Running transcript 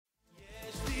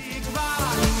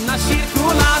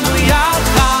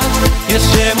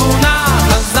יש אמונה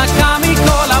חזקה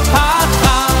מכל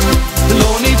הפחד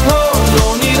לא ניפול,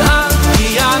 לא נרעד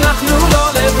כי אנחנו לא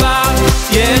לבד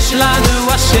יש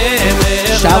לנו השם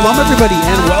Shalom everybody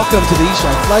and welcome to the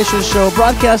Yishai Fleischer Show,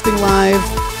 broadcasting live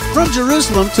from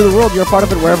Jerusalem to the world. You're a part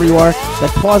of it wherever you are.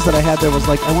 That pause that I had there was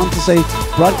like, I wanted to say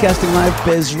broadcasting live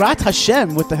Be'ezrat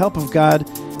Hashem with the help of God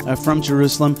from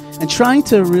Jerusalem and trying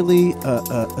to really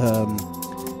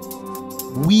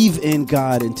weave in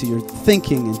God into your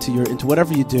thinking, into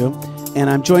whatever you do. And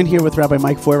I'm joined here with Rabbi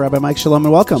Mike Foy. Rabbi Mike, shalom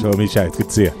and welcome. Shalom, Yishai. It's good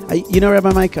to see you. You know,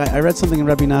 Rabbi Mike, I read something in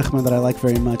Rabbi Nachman that I like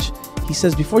very much. He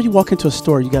says before you walk into a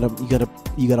store, you got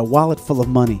a wallet full of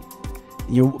money.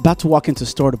 You're about to walk into a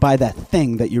store to buy that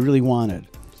thing that you really wanted.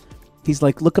 He's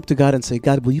like, look up to God and say,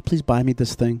 God, will you please buy me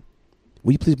this thing?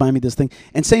 Will you please buy me this thing?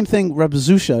 And same thing, Reb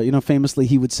Zusha, famously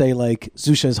he would say like,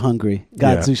 Zusha is hungry.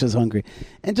 God, yeah. Zusha is hungry.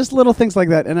 And just little things like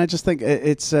that. And I just think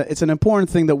it's an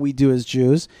important thing that we do as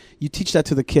Jews. You teach that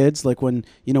to the kids. Like when,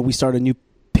 we start a new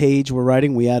page we're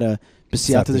writing, we add a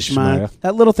B'siyata D'Shmaya.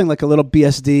 That little thing, like a little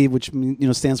BSD, which,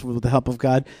 stands for with the help of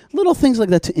God. Little things like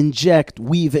that to inject,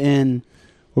 weave in.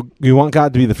 Well, you want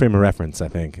God to be the frame of reference, I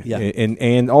think, yeah.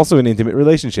 and also an intimate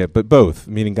relationship, but both,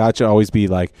 meaning God should always be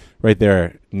like right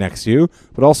there next to you,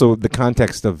 but also the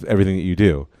context of everything that you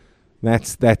do.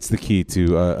 That's the key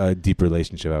to a deep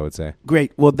relationship, I would say.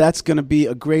 Great. Well, that's going to be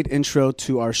a great intro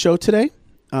to our show today,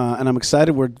 and I'm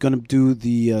excited. We're going to do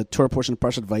the Torah portion of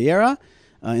Parshat Vayera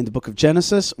in the book of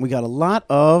Genesis. We got a lot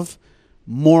of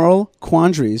moral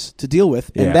quandaries to deal with,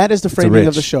 and that is the framing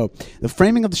of the show. The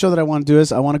framing of the show that I want to do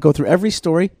is I want to go through every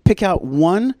story, pick out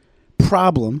one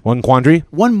problem, one quandary,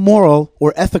 one moral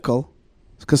or ethical,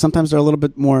 because sometimes they're a little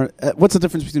bit more. What's the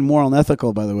difference between moral and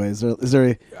ethical, by the way? Is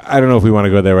there? I don't know if we want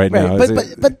to go there right now.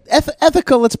 But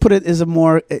ethical, let's put it, is a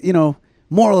more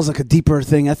moral is like a deeper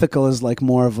thing. Ethical is like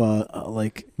more of a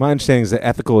like. My understanding is that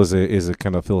ethical is a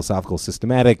kind of philosophical,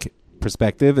 systematic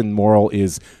perspective, and moral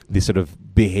is the sort of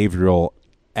behavioral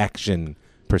action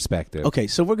perspective. Okay,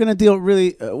 so we're going to deal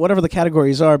really, whatever the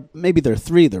categories are, maybe there are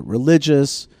three. They're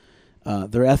religious,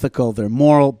 they're ethical, they're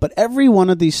moral, but every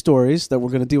one of these stories that we're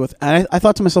going to deal with, I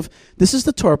thought to myself, this is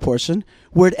the Torah portion,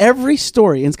 where at every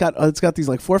story, and it's got these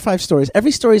like 4 or 5 stories,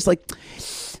 every story is like,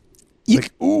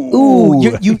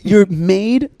 you're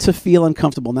made to feel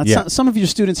uncomfortable. Now, some of your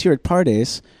students here at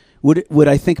Pardes would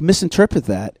I think misinterpret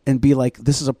that and be like,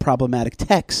 this is a problematic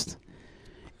text,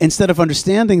 instead of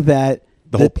understanding that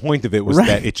the whole point of it was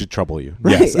that it should trouble you.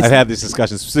 Right. Yes, I've had this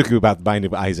discussion specifically about the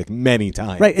binding of Isaac many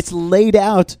times. Right, it's laid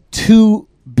out to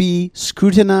be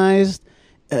scrutinized.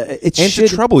 It should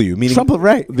to trouble you. Meaning,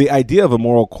 right. The idea of a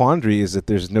moral quandary is that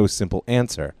there's no simple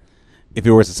answer. If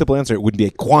it was a simple answer, it wouldn't be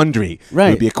a quandary. Right.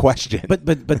 It would be a question.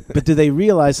 But do they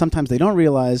realize? Sometimes they don't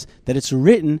realize that it's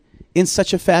written in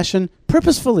such a fashion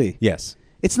purposefully. Yes.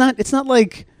 It's not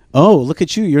like, oh, look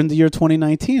at you, you're in the year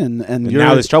 2019 and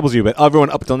now this troubles you, but everyone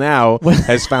up till now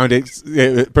has found it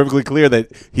perfectly clear that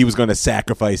he was going to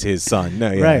sacrifice his son.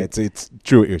 No, yeah, right. It's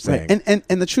true what you're saying. Right.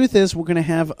 And the truth is, we're going to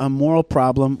have a moral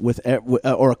problem with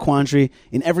or a quandary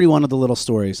in every one of the little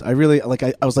stories. I really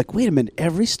I was like, wait a minute,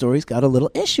 every story's got a little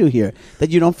issue here that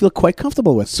you don't feel quite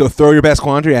comfortable with. So throw your best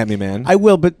quandary at me, man. I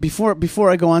will, but before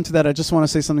I go on to that, I just want to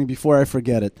say something before I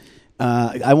forget it.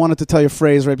 I wanted to tell you a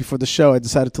phrase right before the show. I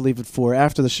decided to leave it for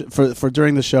after the for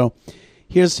during the show.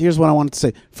 Here's what I wanted to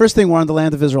say. First thing, we're on the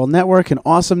Land of Israel Network, an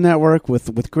awesome network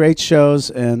with great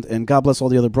shows, and God bless all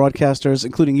the other broadcasters,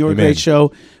 including your great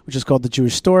show, which is called The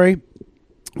Jewish Story,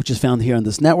 which is found here on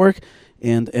this network,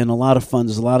 and a lot of fun.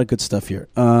 There's a lot of good stuff here.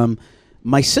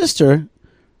 My sister,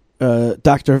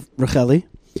 Dr. Racheli,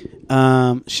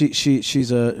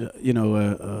 she's a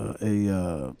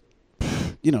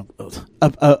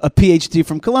PhD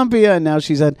from Columbia, and now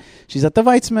she's at the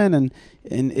Weizmann and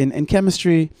in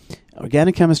chemistry,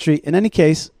 organic chemistry. In any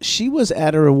case, she was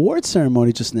at a reward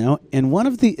ceremony just now, and one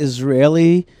of the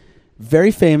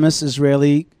very famous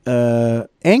Israeli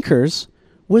anchors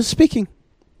was speaking.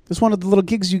 It's one of the little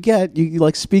gigs you get. You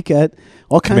like speak at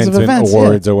all kinds of events,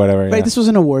 awards or whatever. Right. Yeah. This was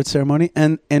an award ceremony,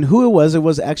 and who it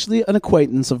was actually an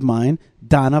acquaintance of mine,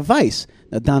 Dana Weiss.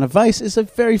 Now, Dana Weiss is a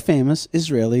very famous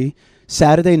Israeli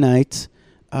Saturday night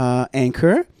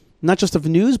anchor, not just of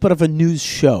news, but of a news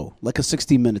show, like a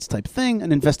 60 Minutes type thing,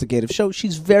 an investigative show.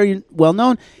 She's very well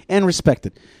known and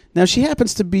respected. Now, she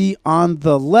happens to be on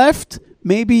the left,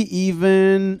 maybe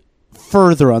even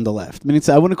further on the left. I mean,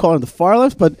 I wouldn't call her the far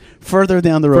left, but further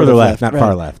down the road. Further left, not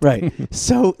far left. Right.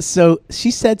 So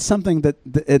she said something that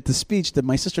at the speech that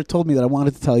my sister told me that I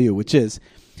wanted to tell you, which is,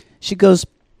 she goes,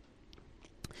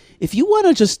 if you want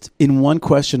to just in one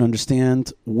question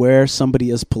understand where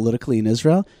somebody is politically in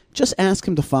Israel, just ask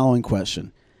him the following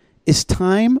question. Is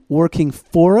time working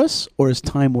for us or is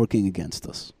time working against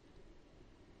us?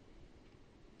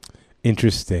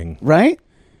 Interesting. Right?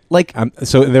 Like,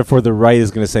 so therefore, the right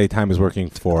is going to say time is working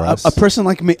for us. A person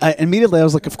like me, immediately I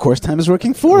was like, of course, time is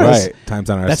working for us. Right, time's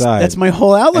on our side. That's my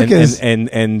whole outlook.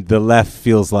 And the left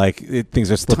feels like things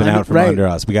are slipping out from under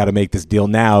us. We got to make this deal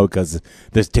now because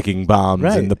there's ticking bombs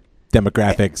and the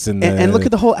demographics and look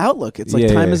at the whole outlook. It's like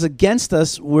time is against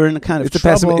us. We're in a kind of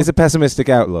trouble. It's a pessimistic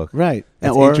outlook. Right.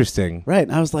 That's interesting. Right.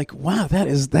 And I was like, wow, that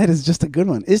is just a good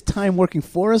one. Is time working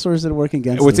for us or is it working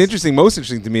against us? What's most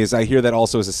interesting to me is I hear that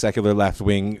also as a secular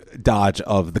left-wing dodge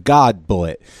of the God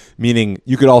bullet, meaning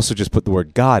you could also just put the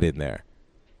word God in there.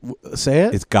 Say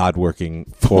it. Is God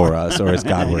working for us or is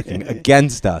God working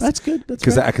against us? That's good.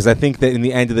 Because I think that in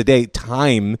the end of the day,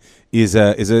 time is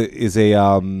a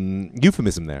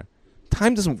euphemism there.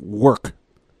 Time doesn't work.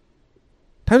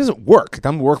 Time doesn't work.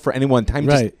 Time doesn't work for anyone. Time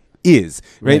just is.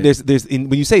 Right? There's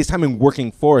when you say it's time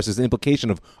working for us, there's an implication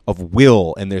of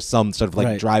will, and there's some sort of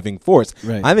like driving force.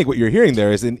 Right. I think what you're hearing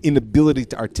there is an inability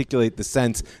to articulate the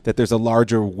sense that there's a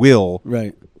larger will,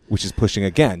 which is pushing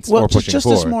against or pushing just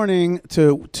forward. This morning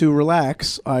to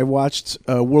relax, I watched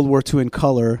World War II in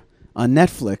color on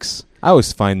Netflix. I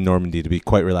always find Normandy to be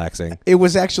quite relaxing. It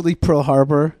was actually Pearl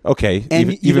Harbor. Okay,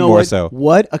 and even more so.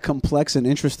 What a complex and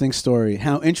interesting story.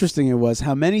 How interesting it was.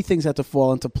 How many things had to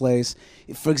fall into place.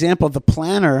 For example, the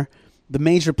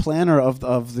major planner of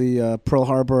the Pearl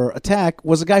Harbor attack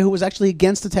was a guy who was actually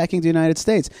against attacking the United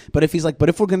States. But if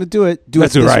we're going to do it, do it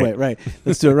this way. Right.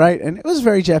 Let's do it right. And it was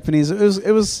very Japanese.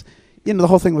 It was the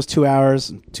whole thing was 2 hours,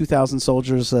 and 2,000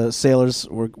 soldiers, sailors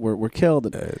were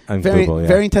killed.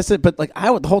 Very intense. But like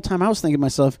the whole time I was thinking to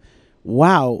myself,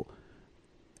 wow.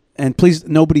 And please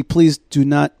do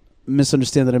not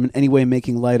misunderstand that I'm in any way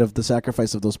making light of the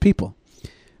sacrifice of those people.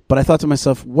 But I thought to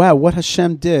myself, wow, what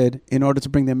Hashem did in order to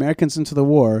bring the Americans into the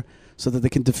war so that they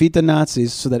can defeat the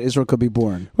Nazis so that Israel could be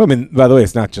born. Well, I mean, by the way,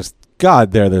 it's not just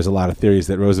God there. There's a lot of theories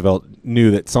that Roosevelt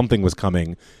knew that something was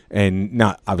coming, and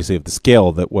not obviously of the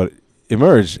scale that what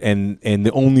emerged, and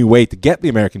the only way to get the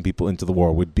American people into the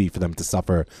war would be for them to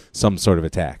suffer some sort of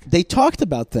attack. They talked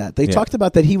about that. They talked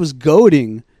about that he was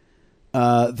goading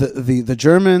the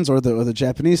Germans or the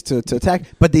Japanese to attack,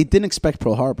 but they didn't expect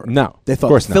Pearl Harbor. No, they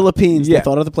thought the Philippines. Yeah. They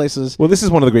thought other places. Well, this is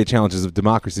one of the great challenges of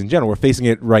democracy in general. We're facing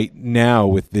it right now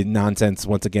with the nonsense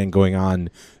once again going on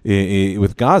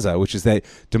with Gaza, which is that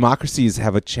democracies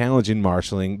have a challenge in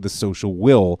marshaling the social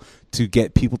will to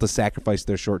get people to sacrifice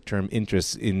their short-term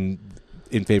interests in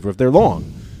favor of their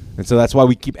long. And so that's why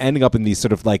we keep ending up in these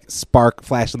sort of like spark,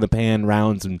 flash in the pan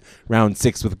rounds and round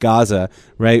 6 with Gaza,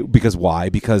 right? Because why?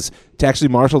 Because to actually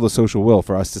marshal the social will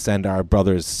for us to send our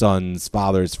brothers, sons,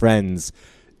 fathers, friends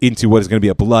into what is going to be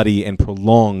a bloody and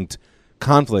prolonged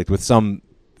conflict with some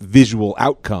visual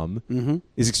outcome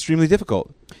is extremely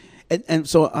difficult. And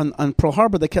so on Pearl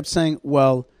Harbor, they kept saying,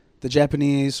 well, the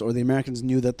Japanese or the Americans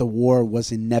knew that the war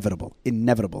was inevitable.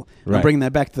 Right. I'm bringing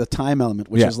that back to the time element,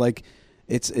 which is like,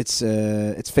 it's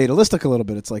fatalistic a little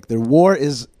bit. It's like the war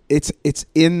is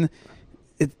the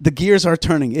gears are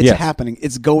turning. It's happening.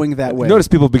 It's going that way. Notice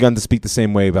people have begun to speak the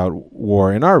same way about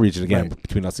war in our region again,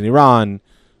 between us and Iran,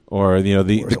 or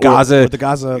the Gaza, or the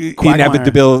Gaza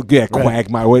inevitability,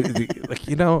 quagmire.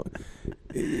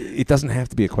 It doesn't have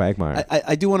to be a quagmire.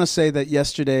 I do want to say that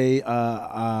yesterday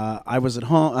I was at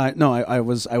home. I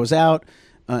was out,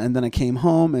 and then I came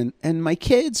home, and my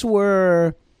kids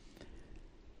were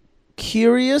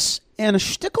curious and a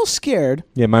shtickle scared.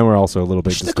 Yeah, mine were also a little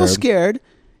bit disturbed. Scared.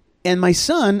 And my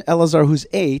son, Elazar, who's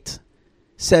 8,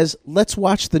 says, let's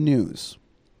watch the news.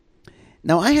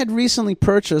 Now, I had recently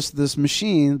purchased this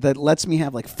machine that lets me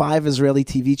have like 5 Israeli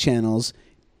TV channels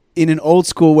in an old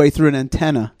school way through an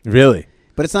antenna. Really?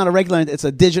 But it's not a regular, it's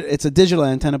a digital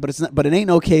antenna, but it ain't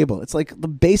no cable. It's like the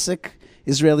basic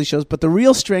Israeli shows, but the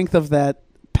real strength of that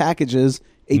package is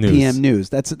 8 p.m. news.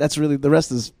 That's really, the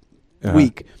rest is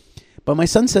weak. But my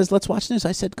son says, let's watch news.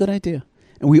 I said, good idea.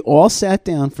 And we all sat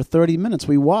down for 30 minutes.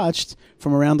 We watched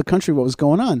from around the country what was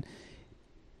going on.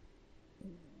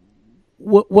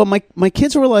 Well, my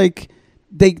kids were like,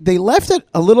 they left it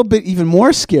a little bit even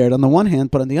more scared on the one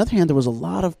hand, but on the other hand, there was a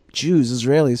lot of Jews,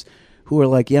 Israelis, who were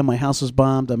like, yeah, my house was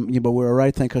bombed, but we're all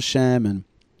right, thank Hashem. And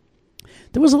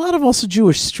there was a lot of also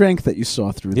Jewish strength that you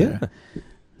saw through there.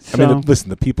 I mean, listen,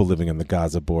 the people living on the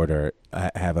Gaza border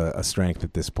have a strength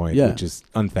at this point, which is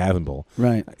unfathomable.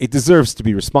 Right. It deserves to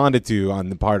be responded to on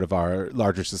the part of our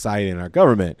larger society and our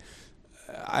government.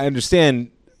 I understand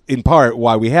in part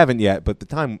why we haven't yet, but the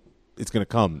time it's going to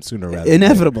come sooner rather than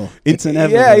inevitable. It's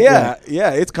inevitable.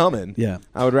 Yeah, it's coming. Yeah.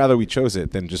 I would rather we chose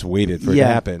it than just waited for it to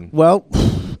happen. Well,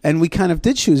 And we kind of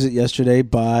did choose it yesterday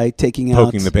by taking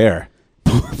Poking the bear.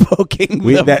 poking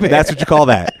the bear. That's what you call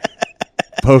that.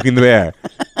 Poking the bear.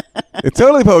 It's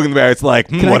totally poking the bear. It's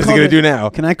like, what is he going to do now?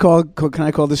 Can I call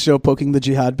the show Poking the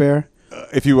Jihad Bear?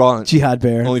 If you want. Jihad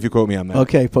Bear. Only if you quote me on that.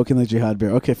 Okay, Poking the Jihad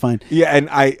Bear. Okay, fine. Yeah, and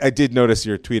I did notice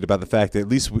your tweet about the fact that at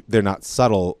least they're not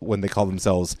subtle when they call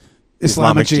themselves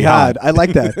Islamic Jihad. I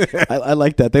like that. I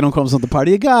like that. They don't call themselves the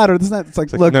Party of God or this and that. It's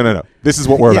like, look. No. This is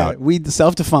what we're about. We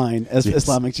self-define as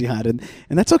Islamic Jihad, and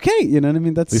that's okay. You know what I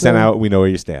mean? That's at least now we know where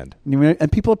you stand.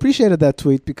 And people appreciated that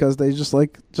tweet because they just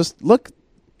look,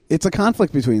 it's a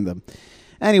conflict between them.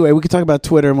 Anyway, we could talk about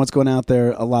Twitter and what's going out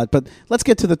there a lot, but let's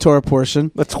get to the Torah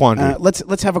portion. Let's quandary.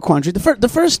 Let's have a quandary. The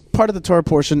first part of the Torah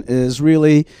portion is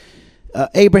really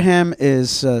Abraham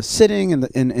is sitting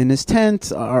in his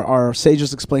tent. Our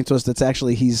sages explain to us that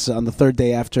he's on the third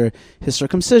day after his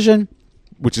circumcision,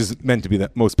 which is meant to be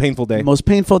the most painful day. Most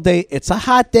painful day. It's a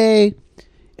hot day,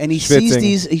 and he's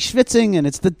schwitzing, and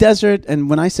it's the desert. And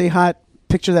when I say hot,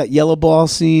 picture that yellow ball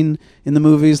scene in the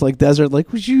movies, like desert,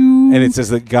 like would you? And it says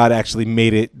that God actually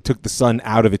took the sun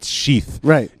out of its sheath,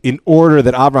 right? In order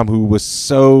that Abraham, who was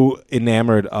so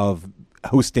enamored of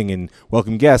hosting and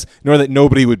welcome guests, in order that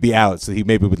nobody would be out, so he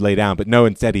maybe would lay down, but no,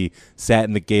 instead he sat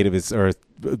in the gate of his or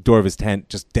door of his tent,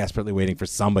 just desperately waiting for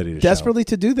somebody to desperately show.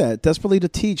 To do that, desperately to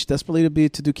teach, desperately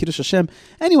to do Kiddush Hashem.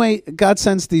 Anyway, God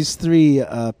sends these three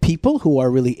people who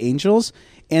are really angels.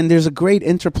 And there's a great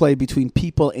interplay between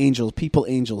people, angels,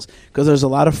 because there's a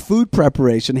lot of food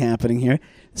preparation happening here.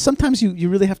 Sometimes you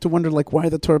really have to wonder, like, why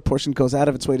the Torah portion goes out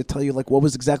of its way to tell you, like, what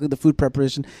was exactly the food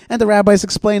preparation. And the rabbis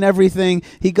explain everything.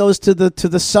 He goes to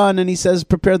the sun and he says,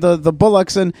 prepare the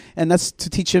bullocks, and that's to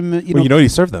teach him, you know what he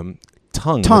served them?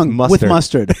 Tongue with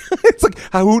mustard. It's like,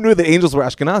 who knew that angels were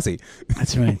Ashkenazi?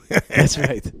 That's right. That's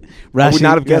right. Rashi, I would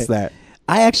not have guessed that.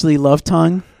 I actually love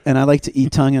tongue. And I like to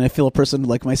eat tongue, and I feel a person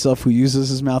like myself who uses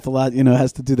his mouth a lot,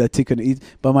 has to do that tikkun to eat.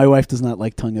 But my wife does not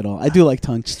like tongue at all. I do like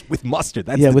tongue. Just with mustard.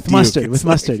 That's with mustard.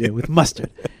 With mustard.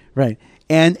 Right.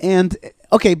 And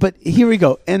okay, but here we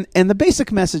go. And the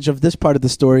basic message of this part of the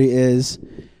story is,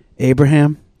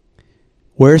 Abraham,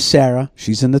 where's Sarah?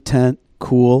 She's in the tent.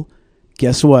 Cool.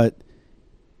 Guess what?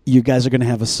 You guys are going to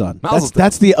have a son.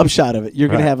 That's the upshot of it. You're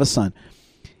going to have a son.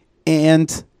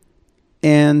 And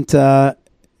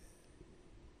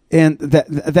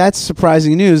that's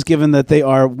surprising news, given that they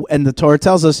are, and the Torah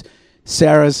tells us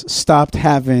Sarah's stopped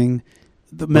having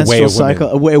the menstrual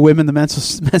cycle,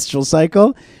 the menstrual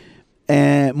cycle.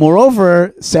 And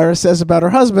moreover, Sarah says about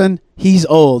her husband, he's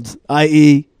old,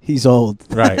 i.e., he's old.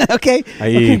 Right. Okay.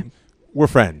 I.e., okay. We're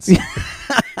friends.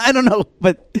 I don't know,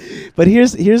 but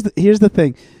here's the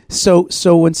thing.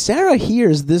 So when Sarah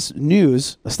hears this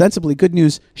news, ostensibly good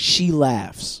news, she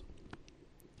laughs,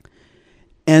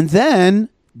 and then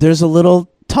there's a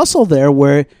little tussle there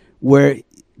where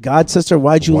God says to her,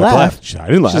 "Why'd you laugh?" I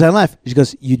didn't laugh. She says, "I laughed." She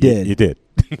goes, "You did. You did."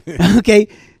 Okay.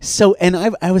 So, and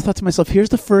I always thought to myself, here's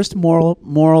the first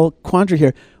moral quandary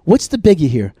here. What's the biggie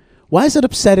here? Why is it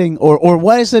upsetting, or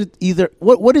why is it either?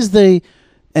 What is the?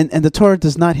 And the Torah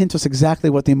does not hint us exactly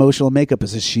what the emotional makeup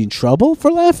is. Is she in trouble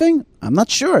for laughing? I'm not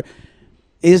sure.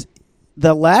 Is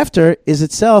the laughter is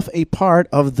itself a part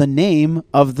of the name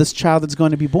of this child that's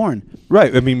going to be born?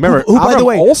 Right. I mean, remember, who by the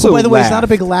way, is not a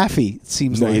big laughy. It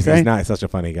seems like he's right? not. He's such a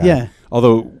funny guy. Yeah.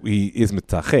 Although he is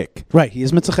mitzachek. Right. He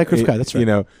is mitzachek Rivka. That's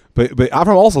right. But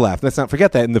Avram also laughed. Let's not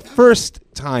forget that. In the first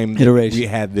time iteration, we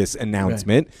had this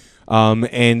announcement. Right.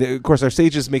 And of course, our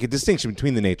sages make a distinction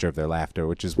between the nature of their laughter,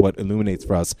 which is what illuminates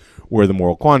for us where the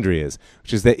moral quandary is,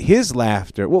 which is that his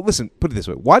laughter. Well, listen, put it this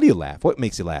way. Why do you laugh? What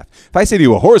makes you laugh? If I say to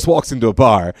you, a horse walks into a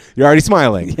bar, you're already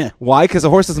smiling. Yeah. Why? Because a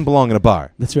horse doesn't belong in a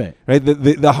bar. That's right. Right.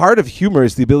 The heart of humor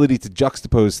is the ability to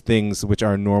juxtapose things which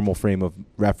our normal frame of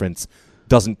reference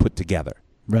doesn't put together.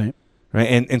 Right.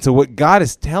 Right. And so what God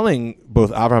is telling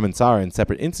both Abraham and Sarah in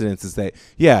separate incidents is that,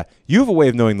 you have a way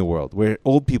of knowing the world where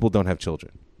old people don't have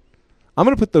children. I'm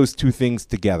going to put those two things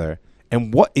together,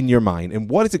 and what in your mind, and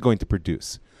what is it going to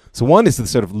produce? So one is the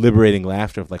sort of liberating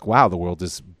laughter of like, wow, the world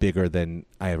is bigger than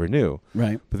I ever knew.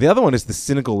 Right. But the other one is the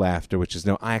cynical laughter, which is,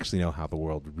 no, I actually know how the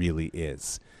world really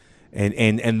is.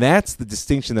 And that's the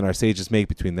distinction that our sages make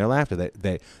between their laughter,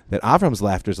 that Avram's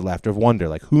laughter is a laughter of wonder,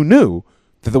 like who knew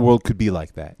that the world could be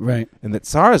like that? Right. And that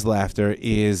Sarah's laughter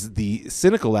is the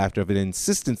cynical laughter of an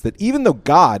insistence that even though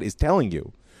God is telling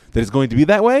you that it's going to be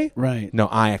that way, right? No,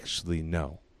 I actually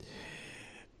know.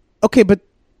 Okay, but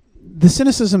the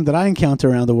cynicism that I encounter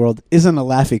around the world isn't a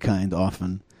laughy kind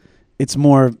often. It's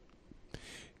more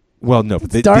Well, no,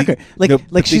 but It's darker.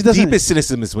 Like she the doesn't. deepest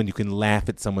cynicism is when you can laugh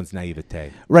at someone's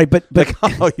naivete. Right, but Like,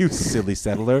 oh, you silly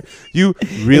settler! You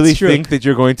really It's true. think that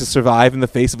you're going to survive in the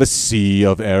face of a sea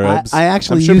of Arabs? I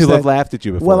actually I'm sure use people that- have laughed at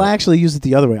you before. well, I actually use it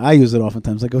the other way. I use it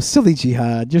oftentimes. I go, silly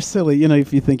Jihad, you're silly. You know,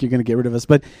 if you think you're going to get rid of us,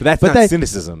 but but that's not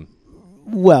cynicism.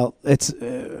 well, it's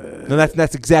No,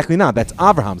 that's exactly not. That's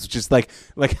Abraham's, which is like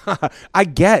I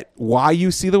get why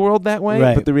you see the world that way,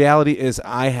 Right. but the reality is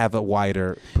I have a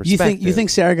wider perspective. you think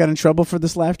Sarah got in trouble for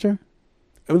this laughter?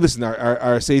 I mean, listen,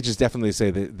 our sages definitely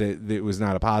say that it was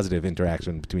not a positive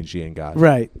interaction between she and God.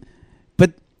 Right.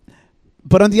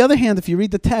 But on the other hand, if you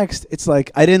read the text, it's like,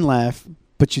 I didn't laugh,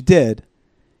 but you did.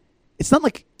 It's not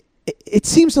like, it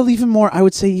seems a little even more, I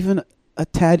would say even a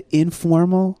tad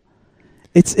informal.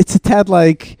 It's a tad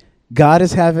like God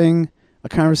is having a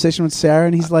conversation with Sarah,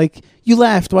 and he's like, you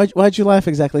laughed. Why'd you laugh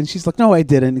exactly? And she's like, no, I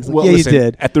didn't. He's like, Well, yeah, listen, you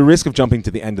did. At the risk of jumping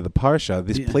to the end of the parsha,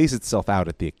 this Yeah. plays itself out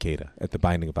at the Akedah, at the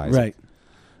binding of Isaac.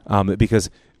 Right. Because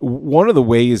one of the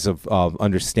ways of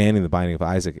understanding the binding of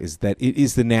Isaac is that it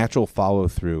is the natural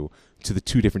follow-through to the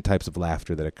two different types of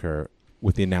laughter that occur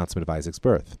with the announcement of Isaac's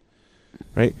birth.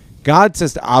 Right? God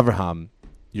says to Abraham,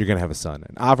 you're going to have a son.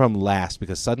 And Abraham laughs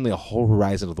because suddenly a whole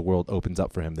horizon of the world opens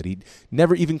up for him that he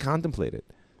never even contemplated.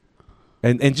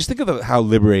 And just think of how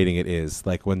liberating it is,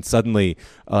 like when suddenly,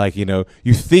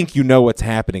 you think you know what's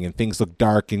happening and things look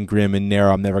dark and grim and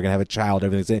narrow. I'm never going to have a child.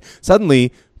 Everything's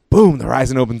suddenly, boom, the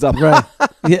horizon opens up. Right.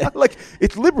 Yeah. Like,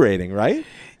 it's liberating, right?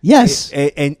 Yes.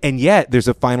 And yet there's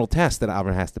a final test that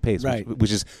Abraham has to face, Right.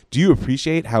 which is, do you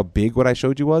appreciate how big what I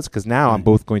showed you was? Because now I'm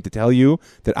both going to tell you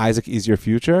that Isaac is your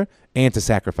future and to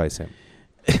sacrifice him.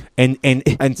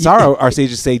 And Sarah, our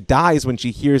sages say, dies when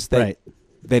she hears that. Right.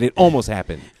 That it almost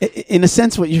happened. In a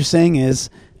sense, what you're saying is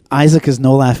Isaac is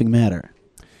no laughing matter.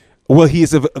 Well, he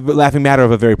is a laughing matter of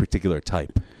a very particular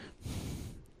type.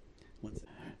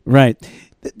 Right.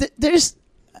 There's.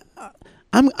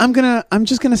 I'm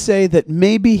just gonna say that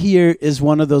maybe here is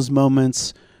one of those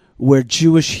moments where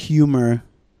Jewish humor,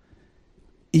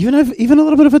 even a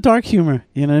little bit of a dark humor.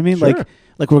 You know what I mean? Sure.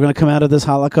 Like we're gonna come out of this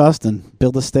Holocaust and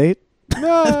build a state.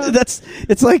 No.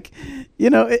 It's like,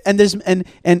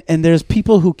 and there's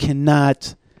people who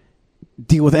cannot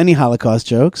deal with any Holocaust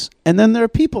jokes, and then there are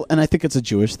people, and I think it's a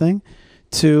Jewish thing,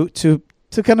 to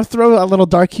kind of throw a little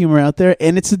dark humor out there,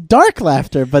 and it's a dark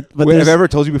laughter. But Wait, have I ever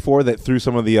told you before that through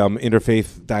some of the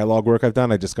interfaith dialogue work I've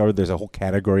done, I discovered there's a whole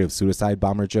category of suicide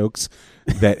bomber jokes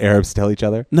that Arabs tell each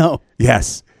other? No.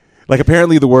 Yes. Like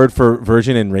apparently the word for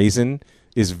virgin and raisin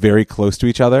is very close to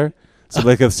each other. So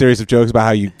like a series of jokes about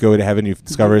how you go to heaven, you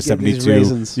discover Get these 72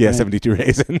 raisins, right. 72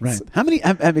 raisins. Right. How many?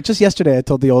 I mean, just yesterday I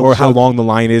told the old. Or how joke. long the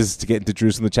line is to get into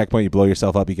Jerusalem, the checkpoint. You blow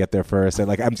yourself up, you get there first. And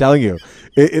like I'm telling you,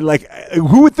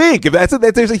 who would think if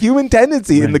there's a human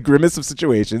tendency in the grimmest of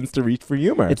situations to reach for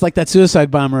humor? It's like that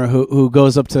suicide bomber who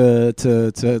goes up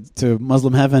to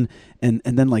Muslim heaven, and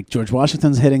then like George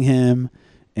Washington's hitting him,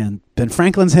 and Ben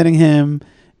Franklin's hitting him,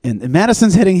 and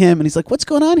Madison's hitting him, and he's like, "What's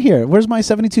going on here? Where's my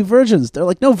 72 virgins?" They're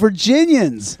like, "No,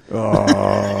 Virginians."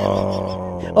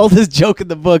 Oh. Oldest joke in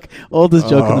the book.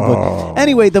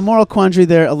 Anyway, the moral quandary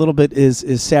there a little bit is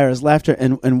Sarah's laughter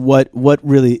and what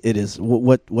really it is.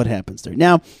 What happens there.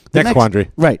 Now, Next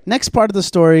quandary. Right. Next part of the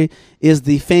story is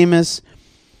the famous.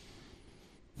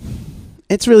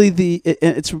 It's really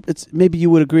it's maybe you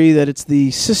would agree that it's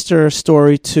the sister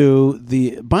story to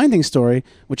the binding story,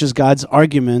 which is God's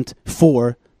argument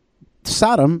for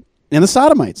Sodom and the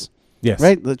Sodomites. Yes.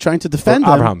 Right? They're trying to defend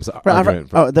them. Abraham's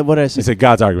argument. What did I say? You said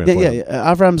God's argument.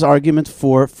 Yeah. Abraham's argument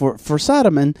for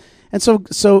Sodom, and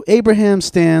so Abraham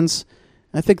stands.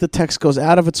 I think the text goes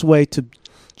out of its way to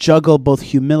juggle both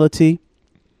humility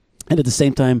and at the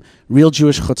same time real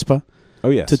Jewish chutzpah.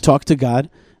 Oh yes. To talk to God.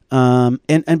 And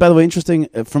by the way, interesting,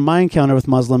 from my encounter with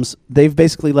Muslims, they've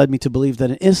basically led me to believe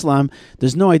that in Islam,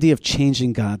 there's no idea of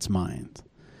changing God's mind.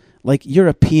 Like, you're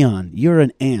a peon, you're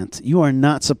an ant, you are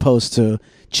not supposed to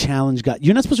challenge God.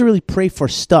 You're not supposed to really pray for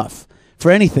stuff, for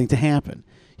anything to happen.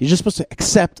 You're just supposed to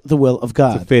accept the will of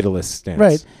God. It's a fatalist stance.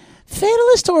 Right.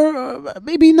 Fatalist, or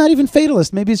maybe not even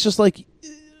fatalist. Maybe it's just like...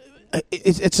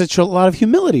 It's a lot of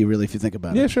humility, really, if you think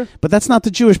about it. Yeah, sure. But that's not the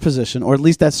Jewish position, or at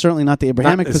least that's certainly not the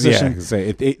Abrahamic position.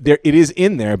 Yeah, it is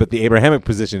in there, but the Abrahamic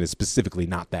position is specifically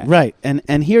not that. Right,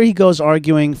 and here he goes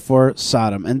arguing for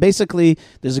Sodom. And basically,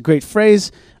 there's a great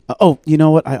phrase. You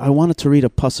know what? I wanted to read a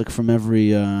pasuk from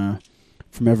every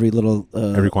little...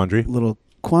 every quandary? Little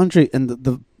quandary. And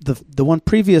the one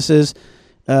previous is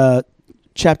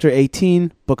chapter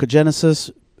 18, book of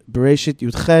Genesis, Bereshit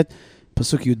Yudchet,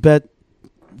 pasuk Yudbet,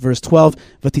 verse 12,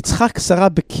 Vatitzchak Sarah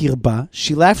bekirba,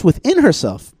 she laughed within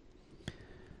herself,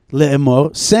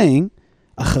 le'emor, saying,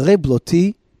 Acharei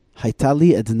bloti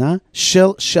Haitali edna.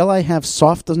 Shall I have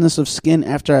softness of skin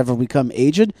after I have become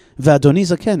aged? V'adoni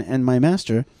zaken, and my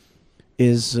master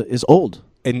is old.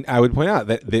 And I would point out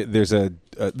that there's at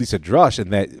least a drush in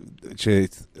that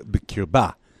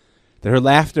b'kirba, that her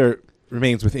laughter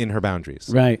remains within her boundaries.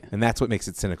 Right. And that's what makes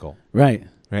it cynical. Right.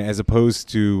 Right. As opposed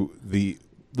to the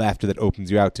laughter that opens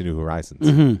you out to new horizons.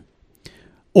 Mm-hmm.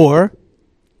 Or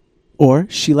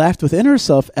she laughed within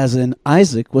herself as in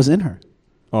Isaac was in her.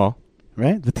 Oh.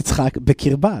 Right? The Yitzchak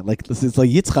bekirba. Like, this is like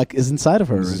Yitzchak is inside of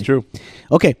her. This already. is true.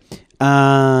 Okay.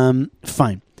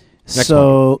 Fine.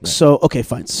 So okay,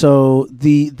 fine. So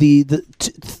the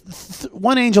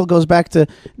one angel goes back to,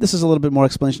 this is a little bit more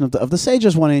explanation of the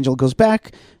sages. One angel goes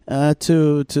back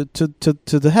to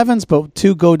the heavens, but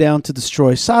two go down to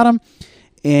destroy Sodom.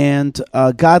 And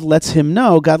God lets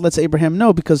Abraham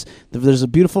know, because there's a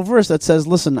beautiful verse that says,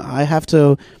 listen, I have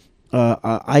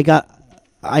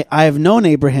known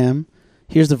Abraham.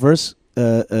 Here's the verse,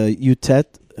 Yutet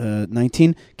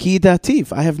 19. Ki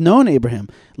dativ, I have known Abraham.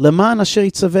 Leman asher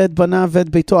yitzaved banav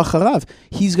ved beito acharav.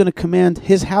 He's going to command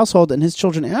his household and his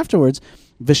children afterwards.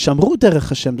 V'shamru derech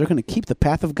Hashem. They're going to keep the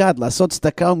path of God. Lasot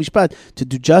tzedakah u'mishpat, to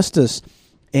do justice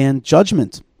and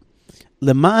judgment.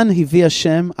 Leman hivi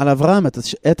Hashem al Avram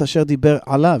et asher diber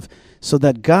alav, so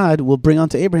that God will bring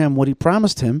unto Abraham what he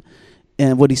promised him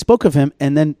and what he spoke of him,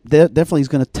 and then definitely he's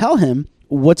going to tell him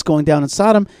what's going down in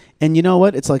Sodom. And you know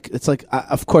what? It's like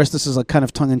of course this is like kind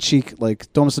of tongue in cheek,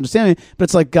 like don't misunderstand me, but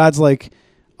it's like God's like,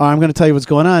 oh, I'm going to tell you what's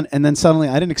going on, and then suddenly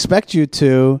I didn't expect you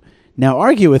to now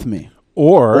argue with me.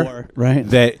 Or right,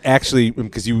 that actually,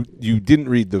 because you didn't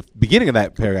read the beginning of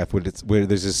that paragraph where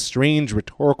there's this strange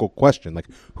rhetorical question, like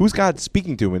who's God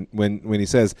speaking to when he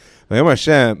says, am I gonna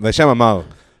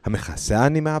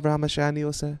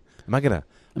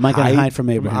hide from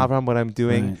Abraham what I'm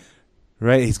doing?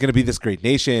 Right, he's going to be this great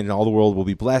nation, and all the world will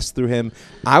be blessed through him.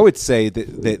 I would say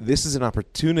that this is an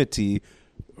opportunity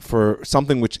for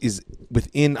something which is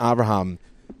within Abraham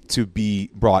to be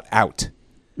brought out.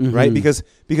 Mm-hmm. Right, because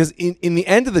in the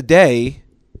end of the day,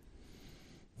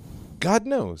 God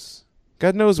knows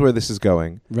where this is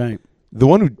going. Right, the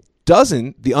one who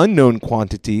doesn't, the unknown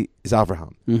quantity, is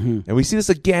Abraham, mm-hmm. and we see this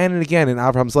again and again in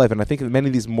Abraham's life. And I think that many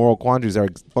of these moral quandaries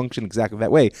function exactly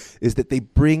that way: is that they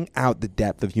bring out the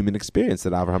depth of human experience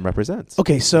that Abraham represents.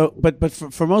 Okay, so but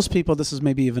for most people, this is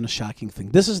maybe even a shocking thing.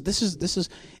 This is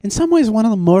in some ways one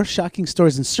of the more shocking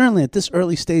stories, and certainly at this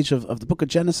early stage of the book of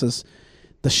Genesis.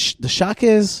 The shock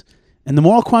is, and the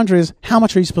moral quandary is, how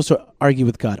much are you supposed to argue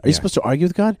with God? Are you supposed to argue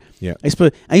with God? Yeah. Are you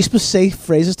supposed to say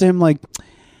phrases to him like,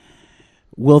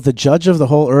 will the judge of the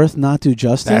whole earth not do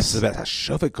justice? Like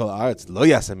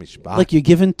you're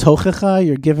giving tochecha,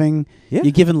 you're giving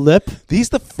lip. This,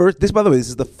 by the way, this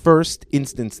is the first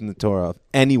instance in the Torah of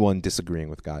anyone disagreeing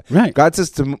with God. Right. God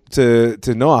says to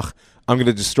Noach, I'm going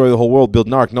to destroy the whole world, build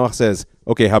an ark. Noach says,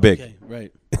 okay, how big? Okay,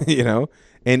 right. You know?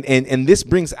 And this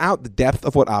brings out the depth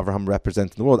of what Avraham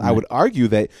represents in the world. Right. I would argue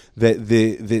that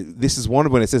this is one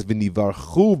of when it says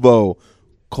v'nivarchu bo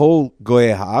kol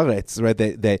goyei haaretz, right?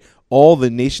 That all the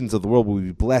nations of the world will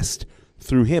be blessed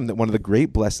through him. That one of the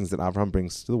great blessings that Avraham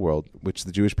brings to the world, which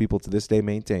the Jewish people to this day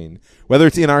maintain, whether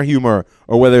it's in our humor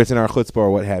or whether it's in our chutzpah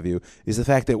or what have you, is the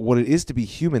fact that what it is to be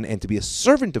human and to be a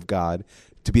servant of God,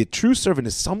 to be a true servant,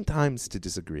 is sometimes to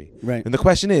disagree. Right. And the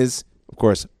question is, of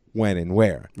course, when and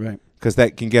where. Right. Because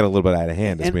that can get a little bit out of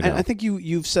hand, as we know. And I think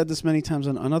you've said this many times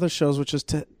on other shows, which is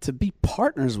to be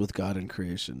partners with God in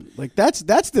creation. Like that's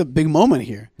the big moment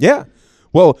here. Yeah.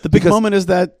 Well, the big moment is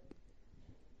that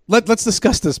let's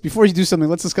discuss this before you do something.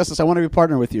 Let's discuss this. I want to be a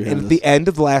partner with you. And at the end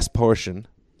of the last portion,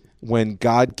 when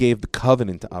God gave the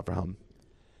covenant to Abraham,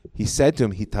 He said to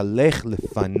him, "Hitalech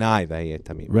lefanai v'hayeh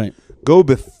tamim." Right. Go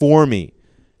before me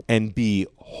and be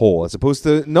whole, as opposed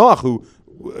to Noach, who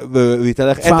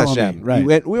V'hitalech et Hashem.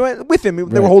 Right. We went with him.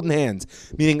 They were holding hands.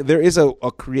 Meaning there is a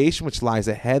creation which lies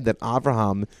ahead that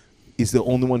Abraham is the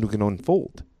only one who can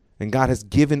unfold. And God has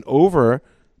given over,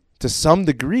 to some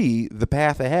degree, the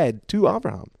path ahead to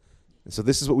Abraham. And so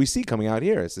this is what we see coming out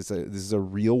here. This is a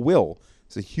real will.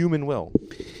 It's a human will.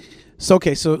 So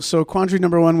quandary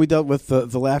number one, we dealt with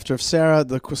the laughter of Sarah.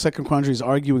 The second quandary is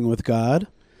arguing with God.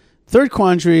 Third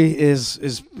quandary is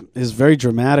very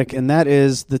dramatic, and that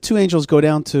is the two angels go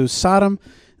down to Sodom.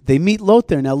 They meet Lot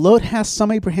there. Now, Lot has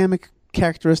some Abrahamic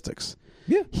characteristics.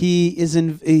 Yeah, he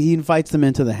invites them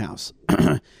into the house.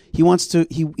 He wants to.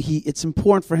 It's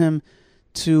important for him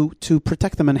to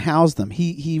protect them and house them.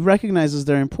 He recognizes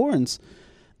their importance,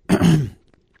 but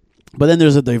then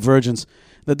there's a divergence.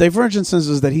 The divergence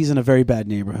is that he's in a very bad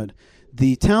neighborhood.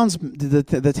 The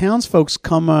townsfolks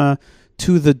come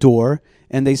to the door,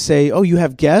 and they say, "Oh, you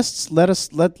have guests? Let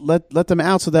them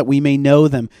out so that we may know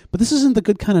them." But this isn't the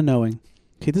good kind of knowing.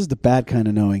 Okay, this is the bad kind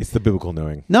of knowing. It's the biblical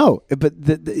knowing. No, but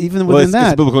even within that,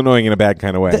 it's biblical knowing in a bad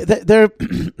kind of way.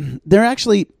 They're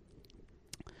actually,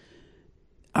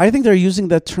 I think they're using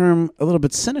that term a little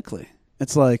bit cynically.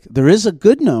 It's like there is a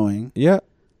good knowing. Yeah.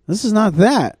 This is not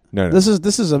that. No. This is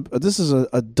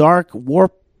a dark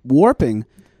warping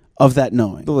of that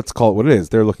knowing. Let's call it what it is.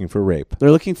 They're looking for rape. They're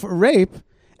looking for rape,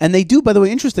 and they do. By the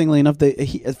way, interestingly enough,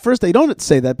 at first they don't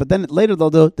say that, but then later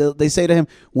they say to him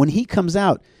when he comes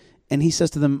out, and he says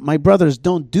to them, "My brothers,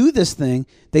 don't do this thing."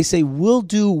 They say, "We'll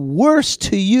do worse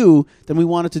to you than we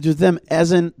wanted to do to them."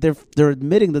 As in, they're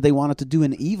admitting that they wanted to do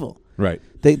an evil. Right.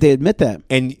 They admit that.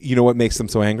 And you know what makes them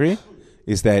so angry?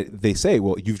 Is that they say,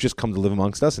 well, you've just come to live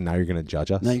amongst us, and now you're going to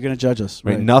judge us. Now you're going to judge us.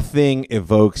 Right. Nothing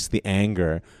evokes the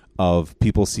anger of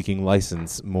people seeking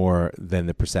license more than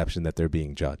the perception that they're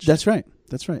being judged. That's right.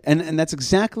 And that's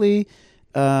exactly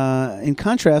in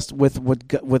contrast with what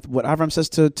Avram says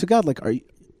to God. Like,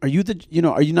 are you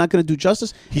not going to do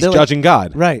justice? He's judging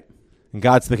God. Right. And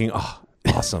God's thinking, oh,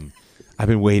 awesome. I've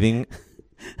been waiting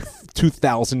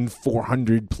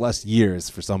 2,400 plus years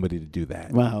for somebody to do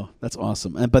that. Wow, that's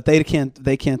awesome. But they can't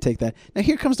take that. Now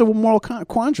here comes the moral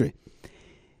quandary.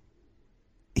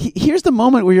 Here's the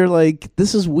moment where you're like,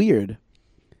 this is weird.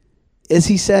 As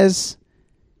he says,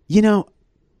 I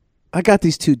got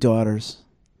these 2 daughters.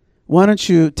 Why don't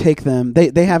you take them?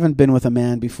 They haven't been with a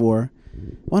man before.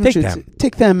 Why don't you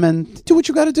take them and do what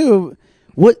you got to do?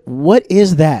 What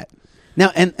is that?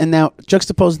 Now and now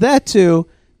juxtapose that to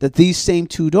that these same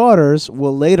 2 daughters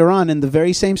will later on in the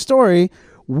very same story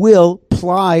will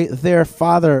ply their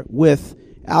father with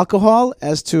alcohol,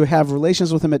 as to have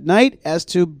relations with him at night, as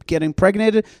to get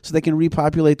impregnated so they can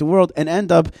repopulate the world, and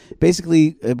end up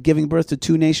basically giving birth to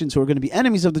 2 nations who are going to be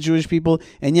enemies of the Jewish people,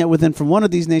 and yet from one of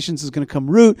these nations is going to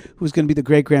come Ruth, who's going to be the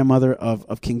great-grandmother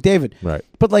of King David. Right.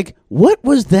 But what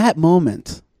was that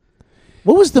moment?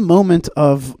 What was the moment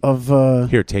of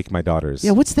here, take my daughters.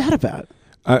 Yeah, what's that about?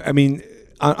 I mean,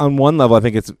 on one level, I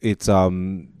think it's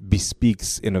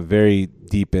bespeaks in a very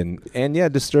deep and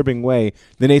disturbing way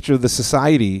the nature of the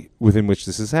society within which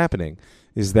this is happening.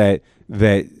 Is that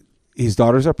his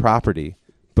daughters are property,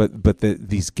 but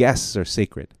these guests are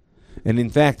sacred, and in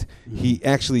fact, he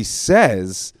actually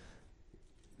says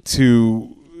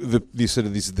to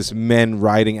these men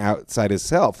riding outside his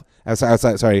house.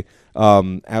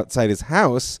 Looking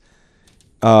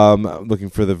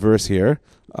for the verse here.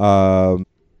 So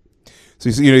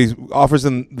he offers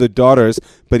them the daughters,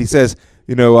 but he says,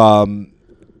 Al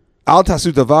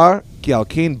tasu davar ki al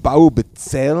kain ba'u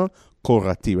b'tzel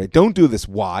korati. Right? Don't do this.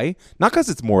 Why? Not because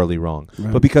it's morally wrong,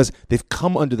 right, but because they've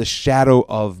come under the shadow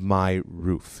of my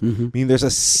roof. Mm-hmm. I mean, there's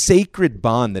a sacred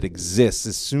bond that exists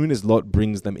as soon as Lot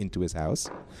brings them into his house.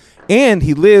 And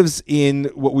he lives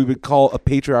in what we would call a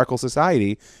patriarchal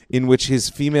society in which his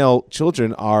female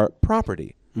children are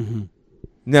property. Mm-hmm.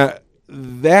 Now,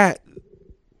 that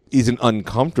is an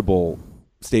uncomfortable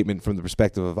statement from the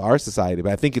perspective of our society,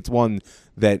 but I think it's one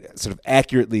that sort of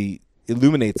accurately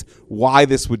illuminates why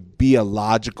this would be a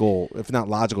logical, if not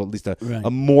logical, at least a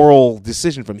moral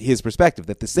decision from his perspective,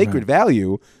 that the sacred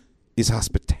value is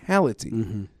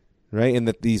hospitality, right? And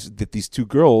that these 2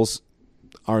 girls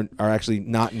are actually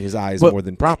not in his eyes more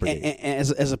than property.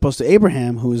 As opposed to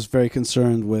Abraham, who is very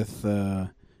concerned with,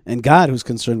 and God, who's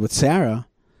concerned with Sarah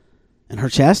and her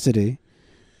chastity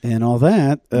and all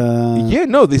that.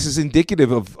 This is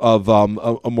indicative of a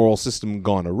moral system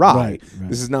gone awry. Right.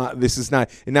 This is not.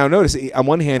 And now notice, on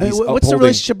one hand, he's what's the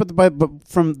relationship with but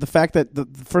from the fact that the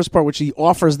first part, which he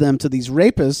offers them to these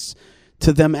rapists,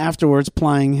 to them afterwards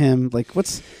plying him,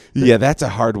 that's a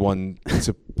hard one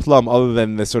to plumb, other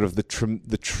than the sort of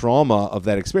the trauma of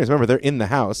that experience. Remember, they're in the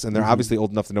house, and they're obviously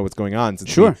old enough to know what's going on,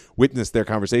 since we witnessed their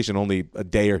conversation only a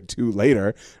day or 2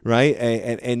 later, right?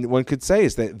 And one could say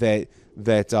is that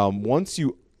once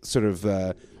you sort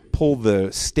of pull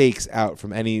the stakes out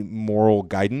from any moral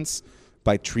guidance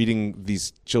by treating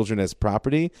these children as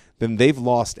property, then they've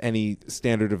lost any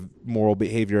standard of moral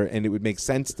behavior, and it would make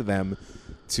sense to them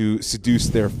to seduce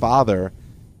their father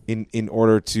in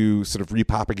order to sort of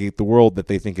repopulate the world that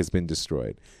they think has been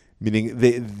destroyed. Meaning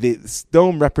the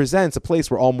stone represents a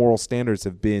place where all moral standards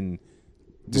have been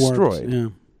destroyed. Yeah.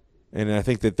 And I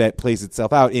think that plays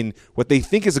itself out in what they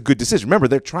think is a good decision. Remember,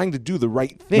 they're trying to do the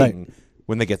right thing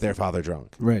when they get their father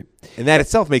drunk. Right. And that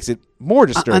itself makes it more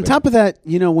disturbing. On top of that,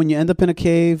 when you end up in a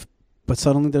cave, but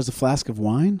suddenly there's a flask of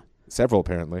wine. Several,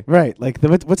 apparently. Right.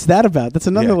 What's that about? That's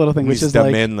another little thing, which is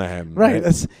like... Right.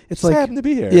 It's just like... happened to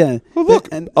be here. Yeah. Well, look,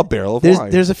 and a barrel of wine.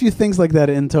 There's a few things like that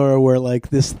in Torah where, like,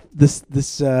 this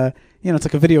it's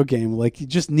like a video game. Like you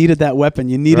just needed that weapon.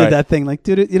 You needed that thing. Like,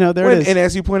 dude, there it is. And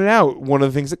as you pointed out, one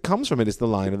of the things that comes from it is the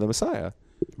line of the Messiah.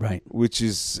 Right. Which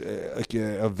is like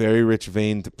a very rich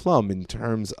vein to plumb in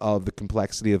terms of the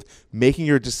complexity of making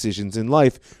your decisions in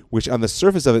life, which on the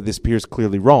surface of it, this appears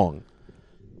clearly wrong.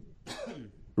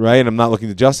 Right? And I'm not looking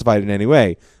to justify it in any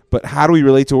way. But how do we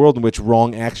relate to a world in which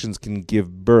wrong actions can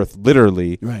give birth,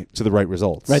 literally, to the right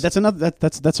results? Right. That's another.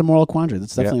 That's a moral quandary.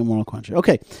 That's definitely a moral quandary.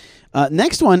 Okay.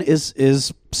 Next one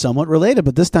is somewhat related,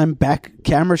 but this time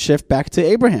camera shift back to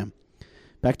Abraham,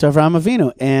 back to Avraham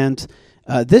Avinu, and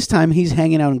this time he's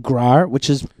hanging out in Gerar, which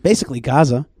is basically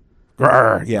Gaza.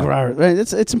 Gerar, yeah. Gerar. Right.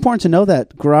 It's important to know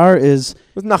that Gerar is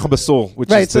with Nachal Basul,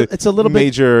 which is it's a little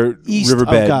major bit east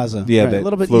riverbed of Gaza. Yeah, right, that a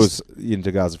little bit flows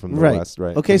into Gaza from the west.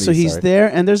 Right. Okay, so he's there,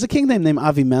 and there's a king named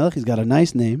Avimelech. He's got a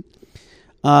nice name.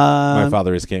 My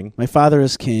father is king. My father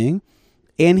is king,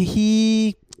 and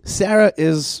Sarah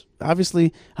is.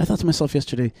 Obviously, I thought to myself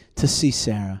yesterday to see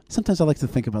Sarah. Sometimes I like to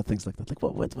think about things like that, like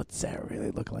what Sarah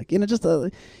really look like. So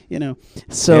the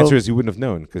answer is you wouldn't have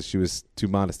known because she was too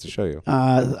modest to show you.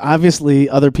 Obviously,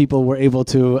 other people were able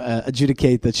to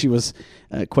adjudicate that she was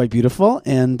quite beautiful,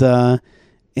 and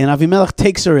Avimelech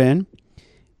takes her in,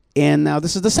 and now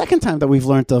this is the second time that we've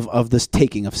learned of this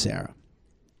taking of Sarah,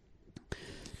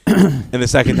 and the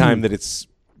second time that it's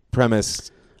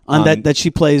premised. On that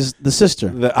she plays the sister.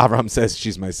 That Abraham says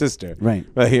she's my sister. Right.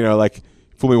 But, like,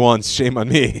 fool me once, shame on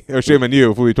me. Or shame on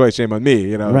you. Fool me twice, shame on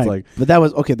me. Right. It's like. But that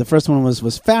was, okay, the first one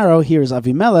was Pharaoh. Here's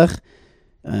Avimelech.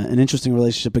 An interesting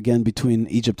relationship, again, between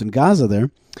Egypt and Gaza there.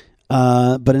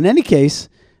 But in any case,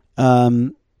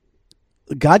 God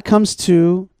comes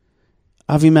to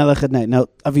Avimelech at night. Now,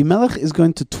 Avimelech is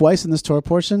going to twice in this Torah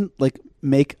portion,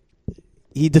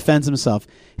 he defends himself.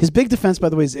 His big defense, by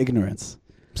the way, is ignorance.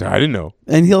 So I didn't know.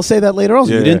 And he'll say that later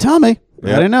also. You didn't tell me.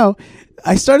 Yeah. I didn't know.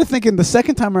 I started thinking the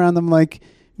second time around, I'm like,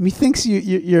 methinks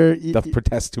you're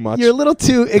protest too much. You're a little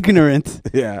too ignorant.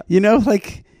 Yeah.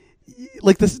 Like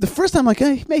this, the first time, like,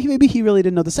 hey, maybe he really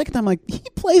didn't know. The second time, like, he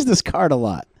plays this card a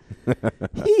lot.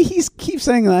 he keeps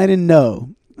saying, I didn't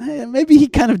know. Maybe he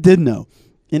kind of did know.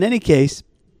 In any case,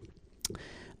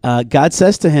 God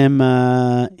says to him,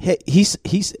 hey, he's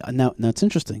now it's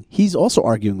interesting. He's also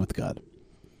arguing with God.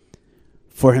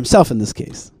 For himself in this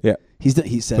case. Yeah. He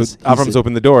says... Avram's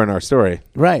opened the door in our story.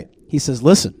 Right. He says,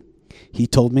 listen, he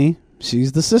told me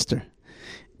she's the sister.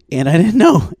 And I didn't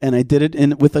know. And I did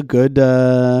it with a good...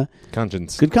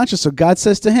 conscience. Good conscience. So God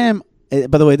says to him...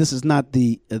 by the way, this is not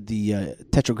the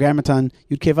Tetragrammaton,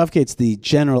 Yud Kei Vav Kei, it's the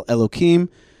general Elohim,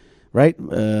 right?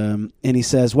 And he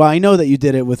says, well, I know that you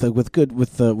did it with a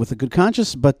good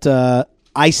conscience, but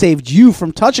I saved you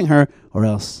from touching her, or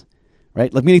else...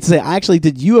 Right, like meaning to say, I actually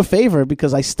did you a favor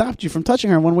because I stopped you from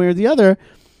touching her one way or the other,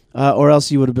 or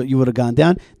else you would have gone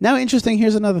down. Now, interesting.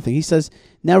 Here's another thing. He says,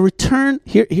 "Now return."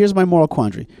 Here's my moral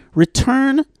quandary: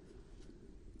 return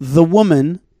the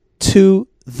woman to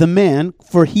the man,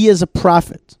 for he is a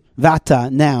prophet.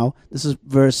 Vata. Now, this is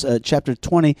verse chapter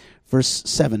 20, verse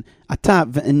 7.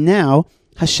 Ata and now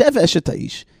hashev eshet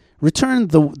haish. Return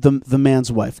the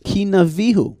man's wife. Ki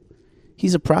navihu.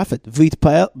 He's a prophet.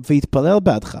 V'itpalel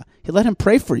badcha. He let him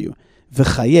pray for you.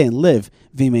 V'chayeh, and live.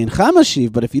 V'imeincha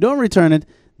mashiv. But if you don't return it,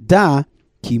 da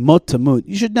ki mot tamut.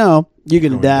 You should know you're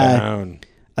going to die.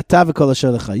 Ata v'kol asher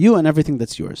lecha. You and everything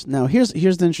that's yours. Now here's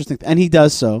the interesting thing, and he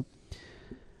does so.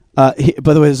 By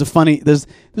the way,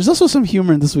 there's also some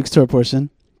humor in this week's Torah portion.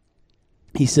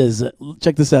 He says,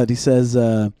 check this out. He says,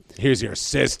 "Here's your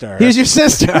sister." Here's your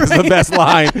sister. That's the best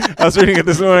line. I was reading it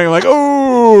this morning. I'm like,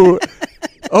 oh.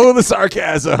 Oh, the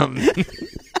sarcasm.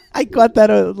 I caught that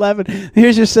at 11.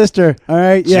 Here's your sister. All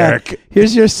right. Yeah. Jerk.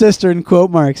 Here's your sister in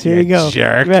quote marks. Here you go.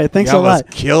 Jerk. Right. Thanks a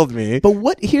lot. Killed me.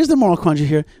 But here's the moral quandary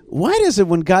here. Why does it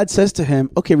when God says to him,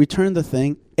 okay, return the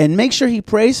thing and make sure he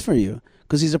prays for you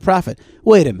because he's a prophet.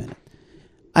 Wait a minute.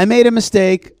 I made a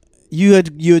mistake. You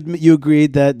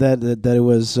agreed that it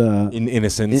was in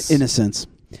innocence. Innocence.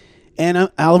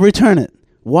 And I'll return it.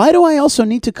 Why do I also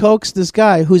need to coax this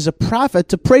guy who's a prophet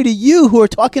to pray to you who are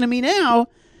talking to me now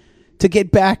to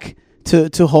get back to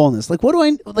wholeness? Like, what do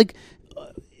I like?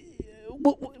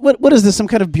 What is this? Some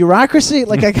kind of bureaucracy?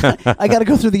 Like, I got to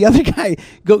go through the other guy.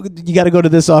 You got to go to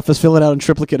this office, fill it out in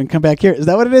triplicate, and come back here. Is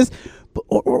that what it is?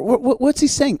 Or what's he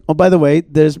saying? Oh, by the way,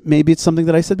 maybe it's something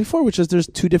that I said before, which is there's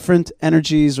two different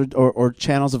energies or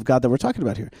channels of God that we're talking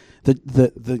about here.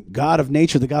 The God of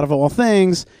nature, the God of all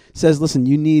things, says, listen,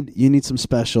 you need some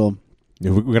special.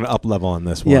 Yeah, we're going to up level on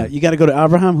this one. Yeah, you got to go to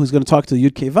Abraham, who's going to talk to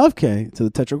Yud Kei Vav Kei, to the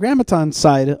Tetragrammaton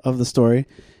side of the story,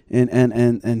 and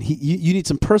you need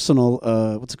some personal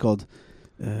what's it called?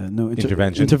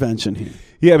 intervention here.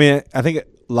 Yeah, I mean, I think a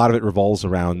lot of it revolves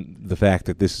around the fact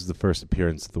that this is the first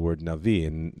appearance of the word Navi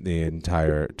in the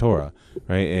entire Torah,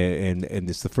 right? And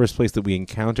it's the first place that we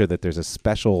encounter that there's a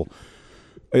special,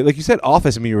 like you said,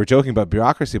 office. I mean, you were joking about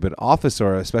bureaucracy, but office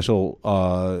or a special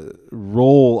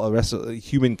role, a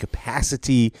human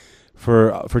capacity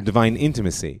for divine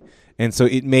intimacy. And so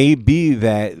it may be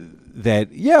that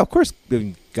yeah, of course,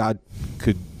 God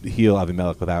could heal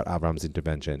Avimelech without Abraham's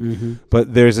intervention. Mm-hmm.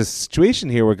 But there's a situation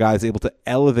here where God is able to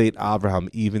elevate Abraham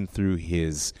even through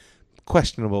his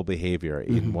questionable behavior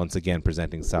in once again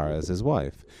presenting Sarah as his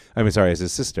wife. As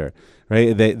his sister,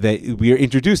 right? That we are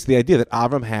introduced to the idea that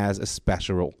Abraham has a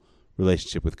special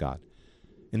relationship with God.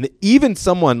 And that even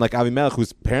someone like Avimelech, who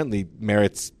apparently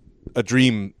merits a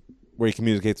dream where he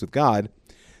communicates with God,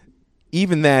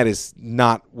 even that is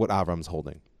not what Abraham's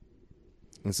holding.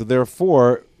 And so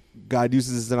therefore, God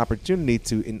uses this as an opportunity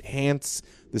to enhance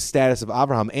the status of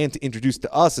Abraham and to introduce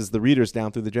to us as the readers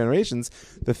down through the generations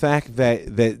the fact that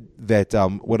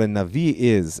what a Navi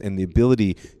is and the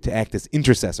ability to act as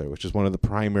intercessor, which is one of the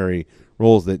primary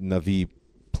roles that Navi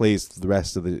plays through the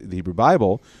rest of the Hebrew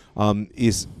Bible,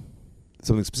 is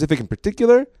something specific in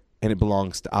particular, and it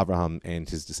belongs to Abraham and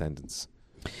his descendants.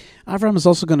 Abraham is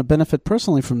also going to benefit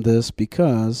personally from this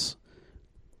because,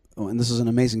 and this is an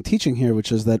amazing teaching here,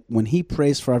 which is that when he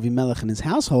prays for Avimelech and his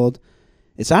household,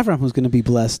 it's Abraham who's going to be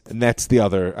blessed. And that's the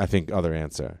other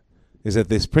answer, is that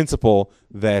this principle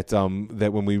that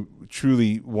that when we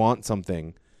truly want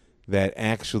something, that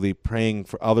actually praying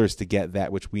for others to get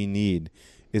that which we need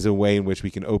is a way in which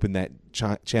we can open that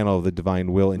channel of the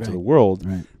divine will into the world.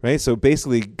 Right? So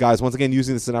basically, God's once again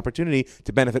using this as an opportunity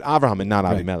to benefit Abraham and not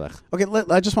Avimelech. Okay,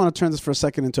 I just want to turn this for a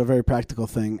second into a very practical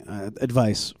thing,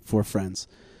 advice for friends,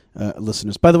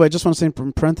 listeners. By the way, I just want to say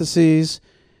in parentheses,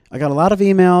 I got a lot of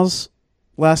emails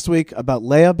last week about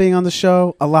Leah being on the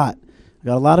show. A lot. I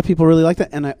got a lot of people really like that.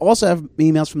 And I also have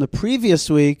emails from the previous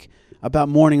week about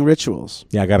morning rituals.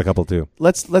 Yeah, I got a couple too.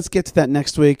 Let's get to that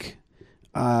next week.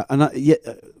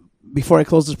 Before I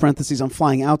close this parentheses, I'm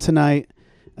flying out tonight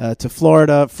to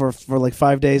Florida for like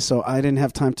 5 days, so I didn't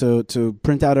have time to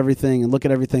print out everything and look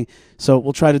at everything. So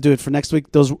we'll try to do it for next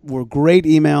week. Those were great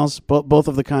emails, both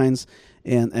of the kinds,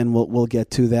 and we'll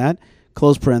get to that.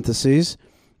 Close parentheses.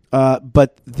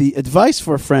 But the advice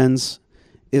for friends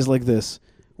is like this: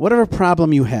 whatever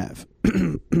problem you have,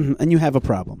 and you have a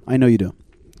problem, I know you do.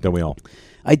 Don't we all?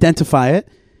 Identify it,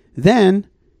 then.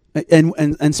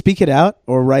 And speak it out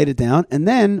or write it down, and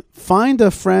then find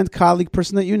a friend, colleague,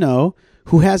 person that you know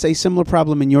who has a similar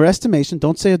problem in your estimation.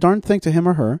 Don't say a darn thing to him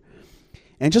or her,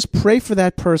 and just pray for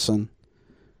that person.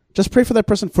 Just pray for that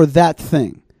person for that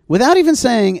thing, without even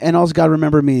saying, and also God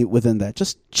remember me within that.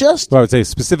 Just. Well, I would say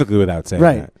specifically without saying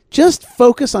that. Just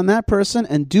focus on that person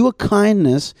and do a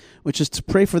kindness, which is to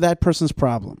pray for that person's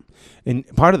problem. And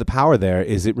part of the power there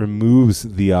is it removes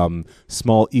the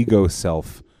small ego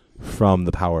self from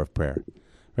the power of prayer,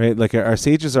 right? Like our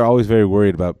sages are always very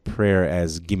worried about prayer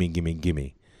as gimme, gimme,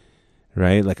 gimme,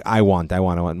 right? Like I want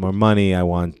more money, I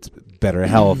want better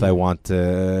health, I want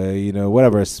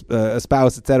whatever, a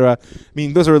spouse, etc. I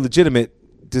mean, those are legitimate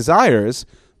desires,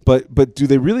 but do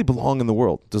they really belong in the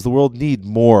world? Does the world need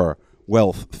more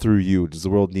wealth through you? Does the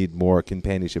world need more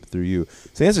companionship through you?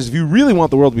 So the answer is, if you really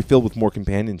want the world to be filled with more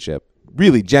companionship,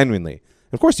 really, genuinely,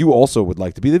 of course you also would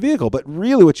like to be the vehicle, but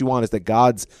really what you want is that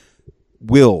God's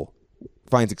will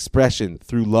finds expression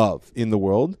through love in the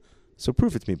world. So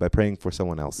prove it to me by praying for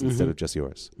someone else instead of just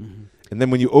yours. And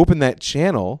then when you open that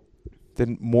channel,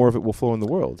 then more of it will flow in the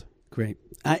world. Great.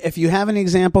 If you have any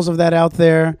examples of that out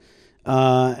there,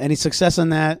 any success on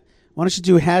that, why don't you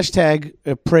do hashtag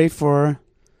pray for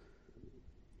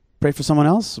someone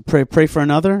else? Pray for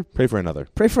another? Pray for another.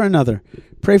 Pray for another.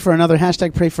 Pray for another.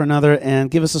 Hashtag pray for another,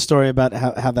 and give us a story about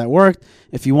how that worked.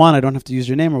 If you want, I don't have to use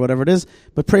your name or whatever it is,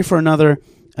 but pray for another.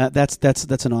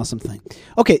 That's an awesome thing.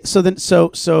 Okay,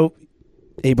 so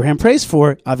Abraham prays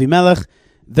for Avimelech.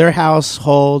 Their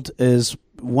household is,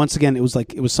 once again, it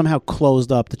was somehow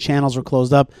closed up. The channels were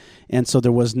closed up, and so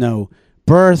there was no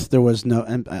birth. There was no,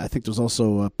 and I think there was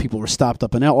also people were stopped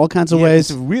up in all kinds of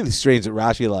ways. It's really strange that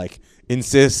Rashi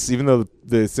insists, even though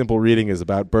the simple reading is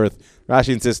about birth,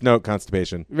 Rashi insists no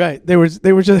constipation. Right. They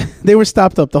were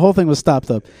stopped up. The whole thing was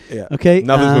stopped up. Yeah. Okay.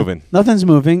 Nothing's moving. Nothing's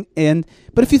moving.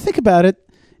 But if you think about it,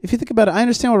 I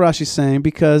understand what Rashi's saying,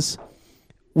 because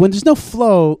when there's no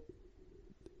flow,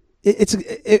 if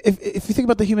you think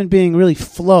about the human being really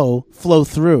flow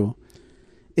through,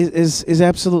 is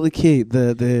absolutely key.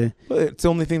 Well, it's the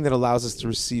only thing that allows us to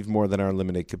receive more than our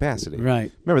limited capacity.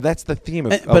 Right. Remember, that's the theme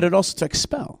of. But it also to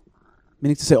expel.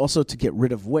 Meaning to say also to get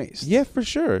rid of waste. Yeah, for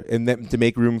sure. And then to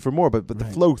make room for more. But the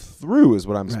Right. flow through is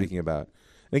what I'm Right. speaking about.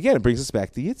 And again, it brings us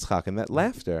back to Yitzchak and that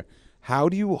laughter. How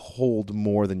do you hold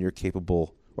more than you're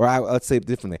capable, or let's say it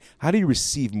differently, how do you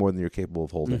receive more than you're capable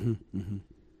of holding?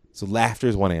 So laughter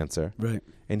is one answer. Right.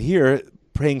 And here,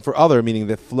 praying for other, meaning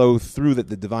that flow through, that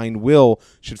the divine will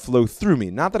should flow through me.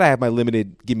 Not that I have my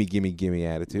limited gimme, gimme, gimme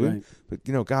attitude, Right.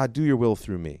 but, God, do your will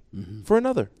through me for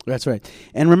another. That's right.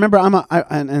 And remember,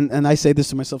 and I say this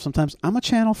to myself sometimes, I'm a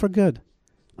channel for good.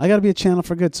 I got to be a channel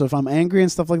for good. So if I'm angry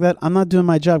and stuff like that, I'm not doing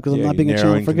my job because I'm not being a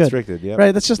channel for good. Yep.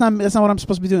 Right? That's not what I'm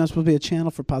supposed to be doing. I'm supposed to be a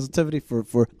channel for positivity,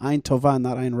 for Ein Tova,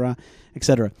 not Ein Ra,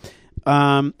 etc.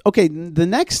 Okay, the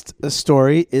next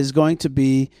story is going to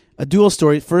be a dual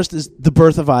story. First is the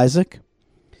birth of Isaac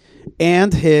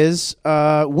and his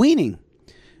weaning.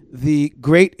 The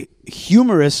great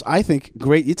humorous, I think,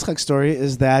 great Yitzchak story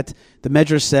is that the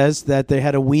Medrash says that they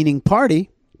had a weaning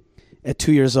party at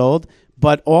 2 years old,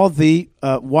 but all the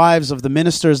wives of the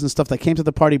ministers and stuff that came to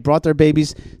the party brought their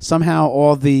babies. Somehow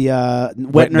all the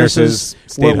wet nurses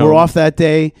were off that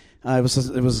day. It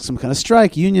was some kind of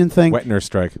strike, union thing. Wet nurse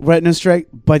strike. Wet nurse strike.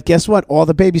 But guess what? All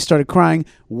the babies started crying.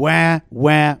 Wah,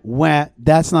 wah, wah.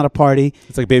 That's not a party.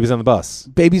 It's like babies on the bus.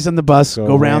 Babies on the bus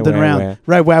go round and round. Wah.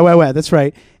 Right, wah, wah, wah. That's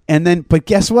right. And then, but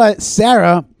guess what?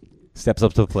 Sarah Steps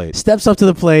up to the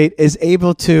plate. is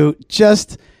able to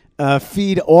just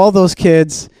feed all those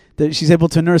kids. That she's able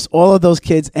to nurse all of those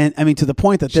kids, and I mean to the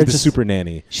point that She's they're the just super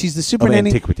nanny. She's the super of nanny.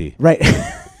 antiquity. Right.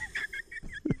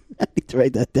 I need to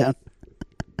write that down.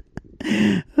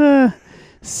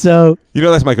 So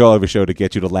That's my goal every show, to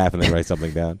get you to laugh and then write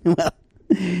something down. well,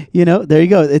 there you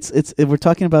go. We're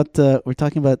talking about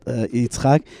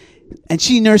Yitzchak, and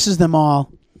she nurses them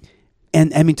all,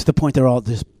 and I mean to the point they're all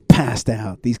just passed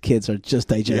out. These kids are just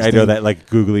digesting. Yeah, I know that, like,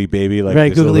 googly baby, like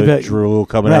Right, googly baby. drool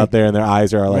coming Right. out there, and their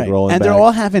eyes are like Right. rolling and back. they're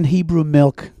all having Hebrew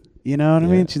milk. You know what I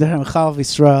mean? They're having Chalav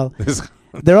Yisrael. This-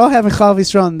 They're all having Chalav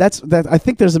Yisrael, and that's I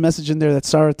think there's a message in there that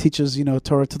Sarah teaches,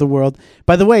 Torah to the world.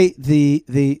 By the way,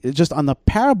 the just on the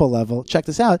parable level, check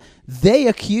this out. They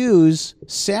accuse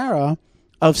Sarah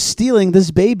of stealing this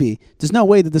baby. There's no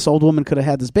way that this old woman could have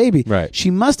had this baby. Right.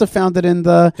 She must have found it in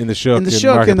the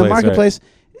shuk, in the marketplace.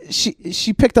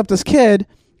 She picked up this kid.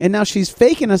 And now she's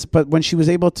faking us, but when she was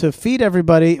able to feed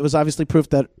everybody, it was obviously proof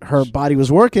that her body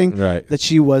was working, Right. that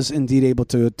she was indeed able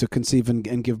to conceive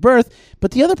and give birth.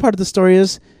 But the other part of the story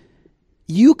is,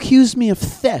 you accuse me of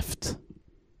theft,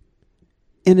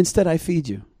 and instead I feed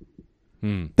you.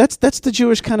 That's the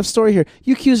Jewish kind of story here.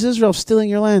 You accuse Israel of stealing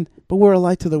your land, but we're a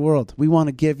light to the world. We want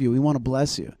to give you. We want to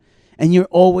bless you. And you're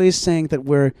always saying that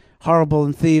we're horrible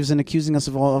and thieves and accusing us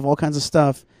of all kinds of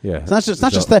stuff. Yeah. It's not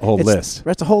just that. Whole It's list.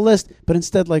 It's a whole list. But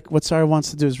instead, like, what Sarah wants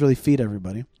to do is really feed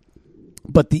everybody.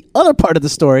 But the other part of the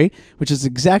story, which is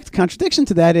exact contradiction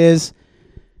to that, is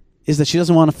that she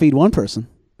doesn't want to feed one person.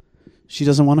 She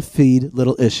doesn't want to feed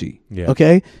little Ishi. Yeah.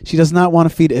 Okay? She does not want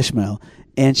to feed Ishmael.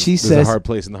 And she There's says... a hard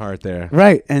place in the heart there.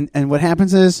 Right. And what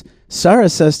happens is, Sarah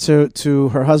says to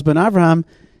her husband Abraham,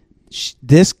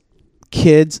 this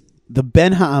kid's the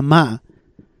Ben Ha'amah,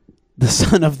 the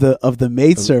son of the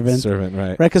maidservant.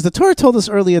 Right. Right, because the Torah told us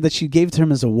earlier that she gave to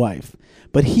him as a wife.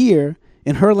 But here,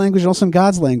 in her language, also in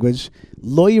God's language,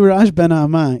 Lo yirash ben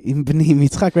ha'amah im b'ni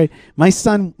Yitzchak, right? My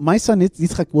son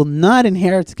Yitzchak will not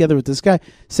inherit together with this guy.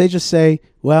 Just say,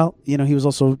 well, he was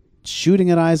also shooting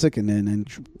at Isaac and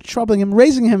troubling him,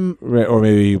 raising him. Right, or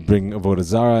maybe you bring Avodah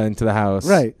Zarah into the house.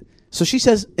 Right. So she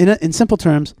says, in simple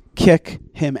terms, kick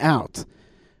him out.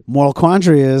 Moral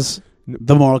quandary is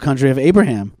the moral quandary of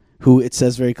Abraham, who it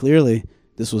says very clearly,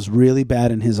 this was really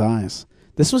bad in his eyes.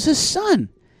 This was his son,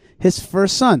 his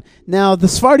first son. Now, the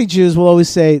Sephardi Jews will always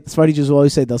say,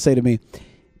 they'll say to me,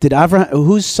 did Abraham,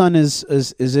 whose son is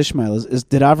Ishmael?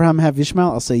 Did Abraham have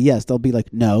Ishmael? I'll say yes. They'll be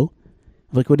like, no.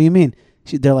 I'm like, what do you mean?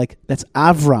 They're like, that's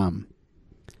Avram.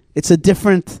 It's a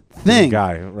different thing.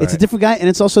 Guy, right. It's a different guy, and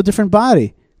it's also a different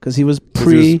body. Because he was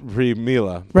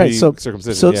pre-Mila, right?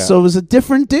 Circumcision. So it was a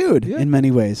different dude Yeah. in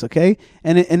many ways. Okay,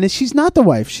 and she's not the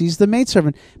wife; she's the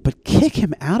maidservant. But kick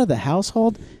him out of the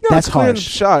household. That's it's clear in the harsh.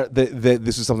 shot that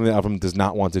this is something that Avram does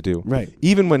not want to do. Right.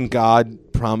 Even when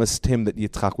God promised him that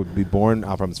Yitzchak would be born,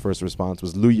 Avram's first response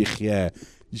was "Lu yichyeh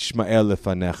Yishmael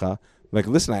lefanecha." Like,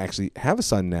 listen, I actually have a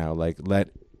son now. Like, let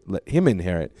him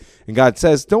inherit. And God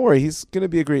says, "Don't worry, he's going to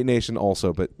be a great nation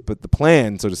also." But the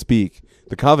plan, so to speak,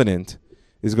 the covenant,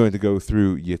 is going to go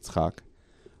through Yitzchak.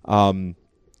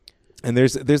 And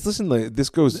there's listen, this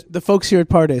goes. The folks here at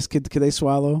Pardes, could they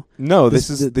swallow? No, this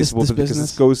this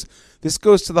business? this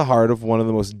goes to the heart of one of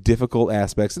the most difficult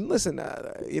aspects. And listen,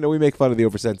 we make fun of the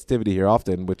oversensitivity here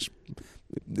often, which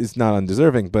is not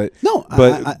undeserving. But No,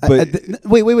 but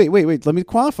wait. Let me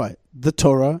qualify. The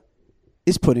Torah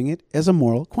is putting it as a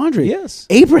moral quandary. yes.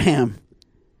 Abraham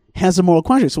has a moral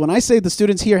quandary. So when I say the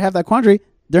students here have that quandary,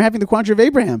 they're having the quandary of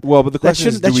Abraham. Well, but the question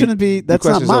is, that shouldn't be. That's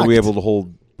not mocked. Are we able to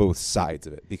hold both sides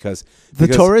of it? Because the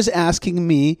Torah is asking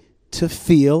me to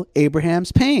feel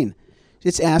Abraham's pain.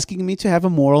 It's asking me to have a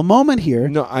moral moment here.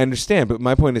 No, I understand, but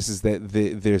my point is that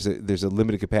there's a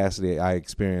limited capacity I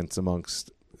experience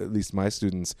amongst at least my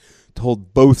students to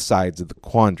hold both sides of the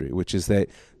quandary, which is that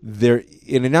they're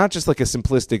not just like a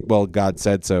simplistic, well, God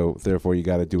said so, therefore you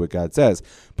got to do what God says,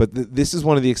 but this is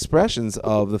one of the expressions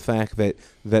of the fact that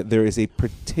there is a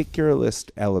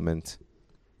particularist element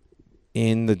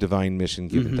in the divine mission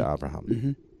given to Abraham.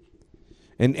 Mm-hmm.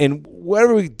 And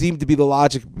whatever we deem to be the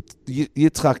logic,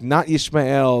 Yitzchak, not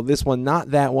Yishmael, this one, not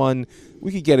that one,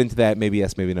 we could get into that, maybe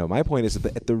yes, maybe no. My point is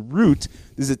that at the root,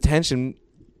 there's a tension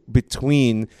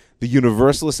between the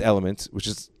universalist element, which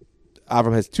is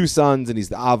Avram has two sons, and he's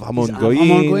the Av Hamon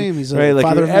Goyim. He's a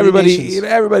father of many nations.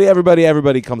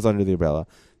 Everybody comes under the umbrella.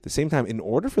 At the same time, in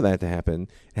order for that to happen,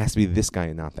 it has to be this guy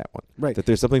and not that one. Right. That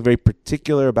there's something very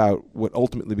particular about what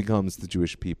ultimately becomes the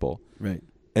Jewish people. Right.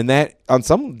 And that, on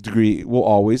some degree, will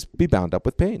always be bound up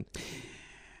with pain.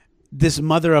 This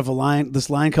mother of a lion, this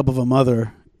lion cub of a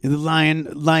mother,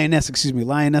 lioness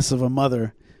of a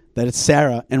mother, that it's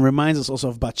Sarah, and reminds us also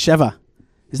of Bathsheba.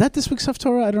 Is that this week's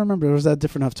Haftorah? I don't remember. Or was that a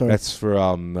different Haftorah? That's for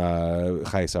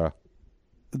Chayei Sarah.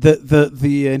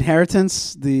 The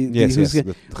inheritance, yes,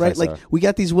 right? Like we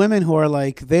got these women who are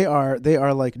like they are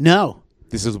like no.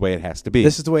 This is the way it has to be.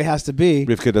 This is the way it has to be.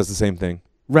 Rivka does the same thing.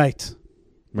 Right.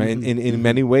 Right. Mm-hmm. In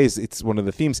many ways, it's one of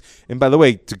the themes. And by the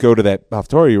way, to go to that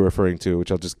Haftorah you're referring to,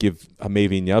 which I'll just give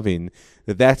Hamevin Yavin,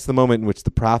 that's the moment in which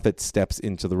the prophet steps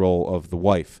into the role of the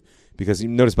wife. Because you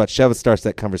notice Bathsheba starts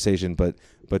that conversation, but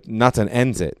Natan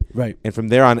ends it. Right. And from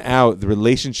there on out, the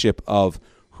relationship of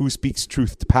who speaks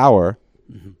truth to power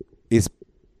is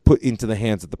put into the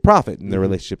hands of the prophet in their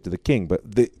relationship to the king. But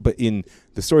in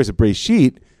the stories of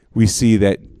Breshit, we see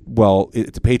that, well,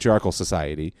 it's a patriarchal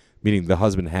society, meaning the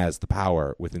husband has the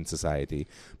power within society.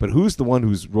 But who's the one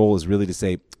whose role is really to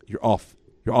say, you're off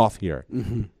here?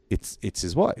 Mm-hmm. It's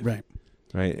his wife. Right.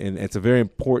 Right, and it's a very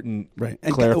important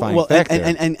and clarifying factor.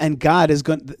 And God is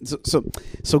going.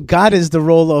 So God is the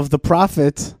role of the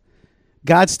prophet.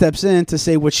 God steps in to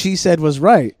say what she said was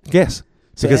right. Yes,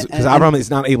 because Abraham is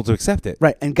not able to accept it.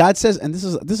 Right, and God says, and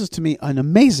this is to me an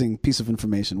amazing piece of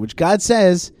information, which God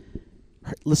says,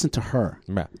 listen to her.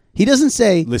 Yeah. He doesn't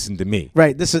say, listen to me.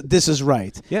 Right, this is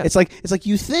right. Yeah. It's like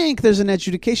you think there's an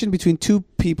adjudication between two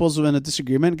peoples who are in a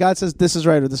disagreement. God says this is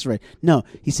right or this is right. No,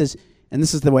 he says. And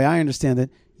this is the way I understand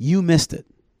it, you missed it.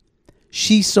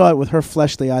 She saw it with her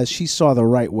fleshly eyes. She saw the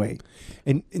right way.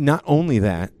 And not only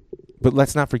that, but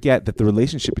let's not forget that the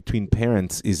relationship between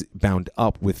parents is bound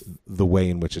up with the way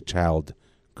in which a child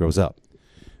grows up.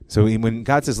 So when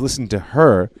God says, listen to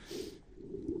her,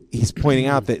 he's pointing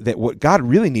out that what God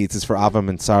really needs is for Avram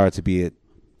and Sarah to be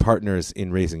partners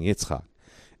in raising Yitzchak.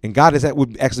 And God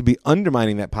would actually be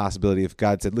undermining that possibility if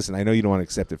God said, listen, I know you don't want to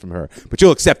accept it from her, but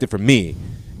you'll accept it from me.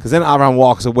 Because then Abraham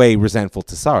walks away resentful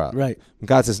to Sarah. Right. And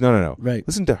God says, no. Right.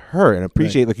 Listen to her and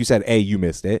appreciate, like you said, A, you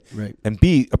missed it. Right. And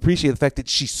B, appreciate the fact that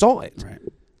she saw it. Right.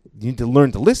 You need to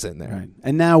learn to listen there. Right.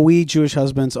 And now we Jewish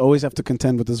husbands always have to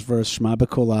contend with this verse, Shema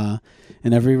b'kolah.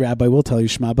 And every rabbi will tell you,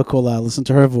 Shema b'kolah, listen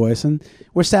to her voice. And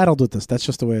we're saddled with this. That's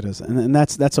just the way it is. And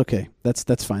that's okay.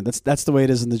 That's fine. That's the way it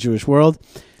is in the Jewish world.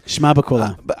 Shema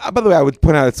b'kolah. By the way, I would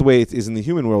point out it's the way it is in the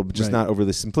human world, but just not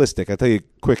overly simplistic. I'll tell you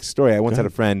a quick story. I once had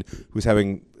a friend who was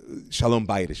having shalom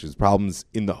bayit issues, problems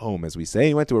in the home, as we say.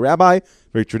 He went to a rabbi,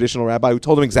 very traditional rabbi, who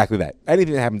told him exactly that.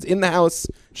 Anything that happens in the house,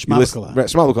 Shema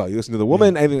b'kolah. You listen to the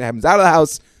woman. Anything that happens out of the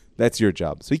house, that's your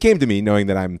job. So he came to me knowing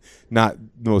that I'm not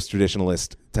the most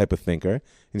traditionalist type of thinker. And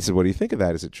he said, what do you think of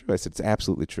that? Is it true? I said, it's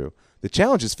absolutely true. The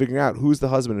challenge is figuring out who's the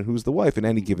husband and who's the wife in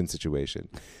any given situation.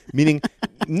 Meaning,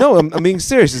 no, I'm being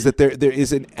serious, is that there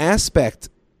is an aspect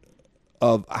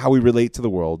of how we relate to the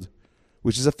world,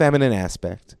 which is a feminine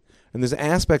aspect. And there's an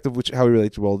aspect of how we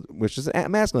relate to the world, which is a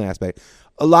masculine aspect.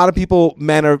 A lot of people,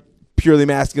 men are purely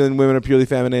masculine, women are purely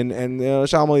feminine, and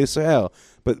Shalom Yisrael.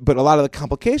 But a lot of the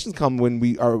complications come when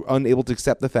we are unable to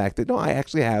accept the fact that, no, I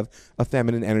actually have a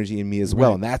feminine energy in me as well.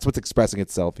 Right. And that's what's expressing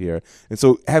itself here. And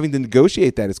so having to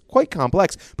negotiate that is quite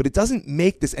complex, but it doesn't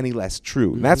make this any less true.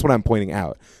 Mm-hmm. And that's what I'm pointing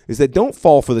out, is that don't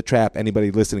fall for the trap, anybody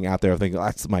listening out there, of thinking,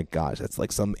 oh, my gosh, that's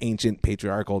like some ancient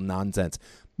patriarchal nonsense.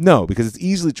 No, because it's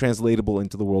easily translatable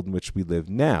into the world in which we live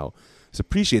now. So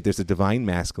appreciate there's a divine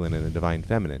masculine and a divine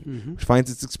feminine, which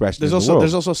finds its expression in the world.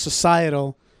 There's also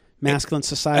societal masculine,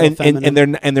 societal,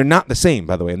 feminine. and they're not the same,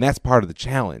 by the way, and that's part of the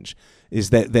challenge. Is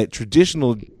that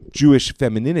traditional Jewish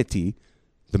femininity,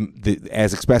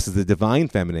 as expressed as the divine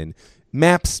feminine,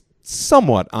 maps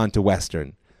somewhat onto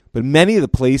Western, but many of the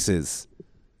places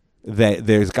that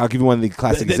I'll give you one of the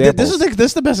classic examples. This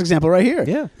is the best example right here.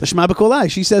 Yeah, the Shema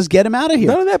B'Kolai. She says, "Get him out of here."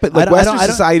 None of that, but Western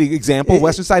society example.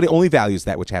 Western society only values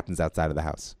that which happens outside of the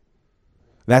house.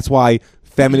 That's why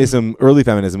feminism, early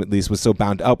feminism at least, was so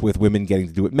bound up with women getting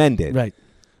to do what men did. Right.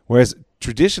 Whereas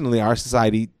traditionally, our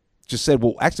society just said,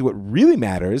 well, actually, what really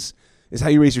matters is how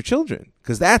you raise your children,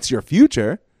 because that's your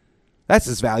future. That's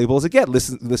as valuable as it gets.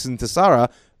 Listen to Sarah.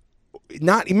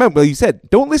 Well, you said,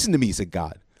 don't listen to me, said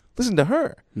God. Listen to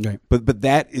her. Right. But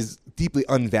that is deeply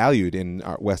unvalued in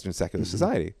our Western secular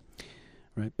society.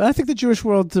 Right. But I think the Jewish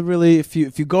world, really, if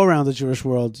you go around the Jewish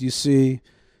world, you see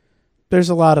there's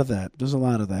a lot of that. There's a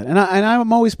lot of that. And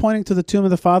I'm always pointing to the tomb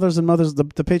of the fathers and mothers, the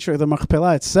patriarch, the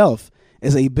Machpelah itself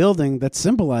is a building that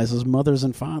symbolizes mothers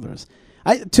and fathers.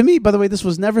 To me, by the way, this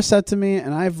was never said to me,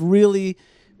 and I've really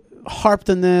harped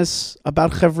on this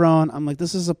about Hebron. I'm like,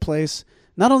 this is a place,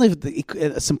 not only of the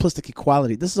simplistic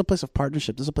equality, this is a place of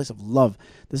partnership, this is a place of love,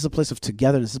 this is a place of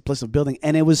togetherness, this is a place of building.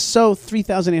 And it was so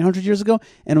 3,800 years ago,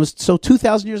 and it was so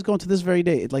 2,000 years ago into this very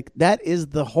day. That is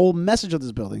the whole message of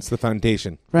this building. It's the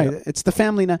foundation. Right. Yep. It's the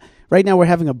family. Right now we're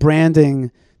having a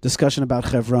branding discussion about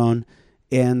Hebron.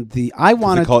 And they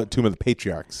call it Tomb of the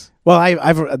Patriarchs. Well, I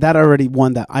already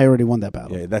won that. I already won that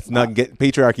battle. Yeah, that's not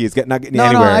patriarchy is not getting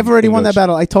anywhere. No, I've already won that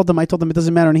battle. I told them it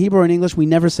doesn't matter in Hebrew or in English. We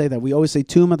never say that. We always say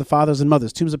tomb of the fathers and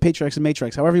mothers, tombs of patriarchs and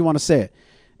matriarchs, however you want to say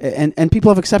it. And people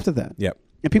have accepted that. Yep.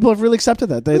 And people have really accepted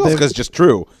that. Because it's just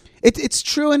true. It's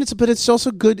true, but it's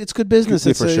also good. It's good business.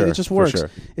 For sure. It just works. For sure.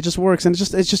 It just works, and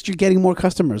it's just you're getting more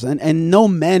customers, and no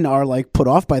men are like put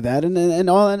off by that,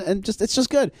 and just it's just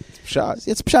good.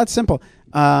 It's pshat simple.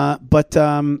 But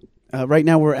right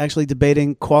now we're actually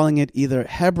debating calling it either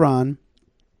Hebron,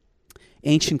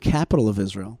 ancient capital of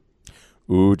Israel.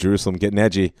 Ooh, Jerusalem getting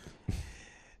edgy.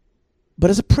 But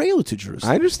as a prelude to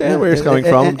Jerusalem. I understand where it's coming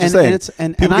from. I'm just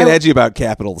saying. People get edgy about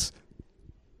capitals.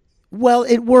 Well,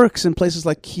 it works in places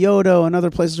like Kyoto and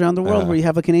other places around the world where you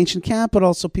have like an ancient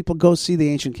capital, so people go see the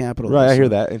ancient capital. Right, I hear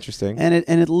that. Interesting. And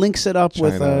it links it up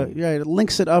China. it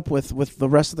links it up with the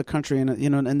rest of the country, and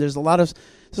and there's a lot of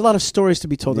stories to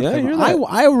be told. Yeah, I hear that.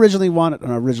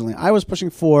 I I was pushing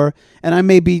for, and I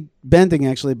may be bending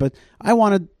actually, but I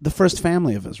wanted the first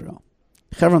family of Israel,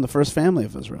 Hebron, the first family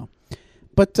of Israel.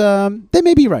 But they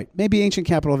may be right. Maybe ancient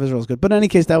capital of Israel is good. But in any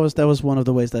case, that was one of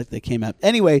the ways that they came out.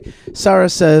 Anyway, Sarah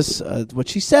says what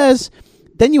she says.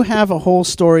 Then you have a whole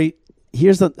story.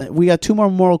 We got two more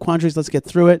moral quandaries. Let's get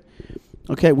through it.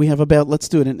 Okay, we have let's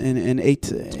do it in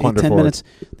 10 minutes.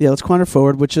 Yeah, let's quander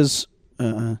forward, which is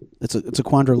it's a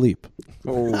quandra leap.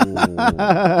 Oh.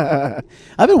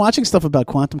 I've been watching stuff about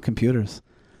quantum computers.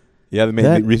 Yeah, they made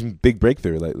a recent big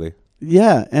breakthrough lately.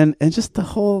 Yeah, and just the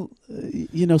whole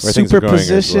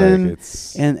superposition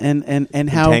and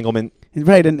how entanglement.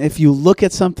 Right, and if you look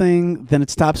at something, then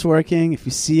it stops working. If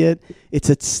you see it,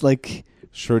 it's like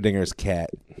Schrodinger's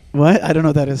cat. What? I don't know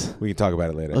what that is. We can talk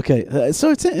about it later. Okay, so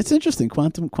it's interesting.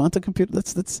 Quantum computer.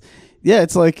 That's yeah.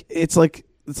 It's like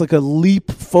a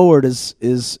leap forward.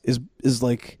 Is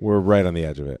like we're right on the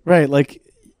edge of it. Right, like.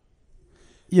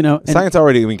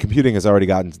 Computing has already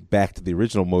gotten back to the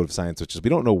original mode of science, which is we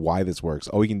don't know why this works.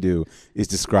 All we can do is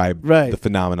describe the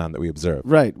phenomenon that we observe.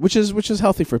 Right, which is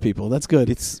healthy for people. That's good.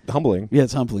 It's humbling. Yeah,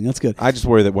 it's humbling. That's good. I just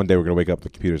worry that one day we're going to wake up, the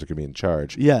computers are going to be in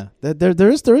charge. Yeah, there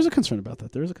is a concern about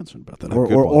that. There is a concern about that.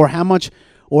 Or how much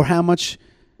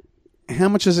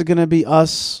is it going to be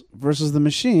us versus the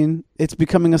machine? It's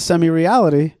becoming a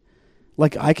semi-reality.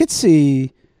 Like I could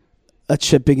see a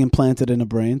chip being implanted in a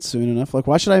brain soon enough. Like,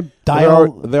 why should I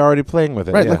dial? They're already playing with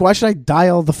it. Right. Yeah. Like, why should I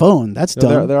dial the phone? That's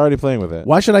dumb. They're already playing with it.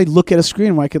 Why should I look at a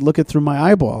screen where I could look it through my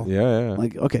eyeball? Yeah.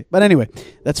 Like, okay. But anyway,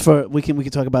 we can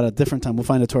talk about it a different time. We'll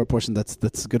find a Torah portion that's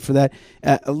good for that.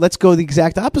 Let's go the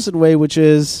exact opposite way, which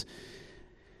is,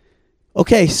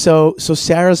 okay, so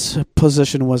Sarah's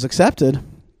position was accepted,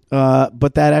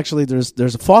 but that actually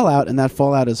there's a fallout, and that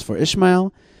fallout is for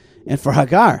Ishmael and for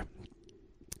Hagar.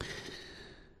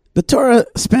 The Torah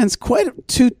spends quite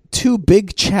two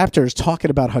big chapters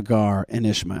talking about Hagar and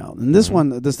Ishmael. And this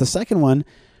the second one,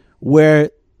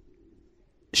 where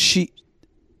she's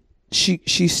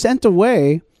sent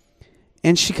away,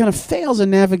 and she kind of fails in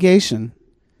navigation.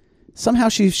 Somehow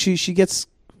she gets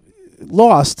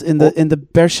lost in the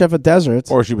Beersheba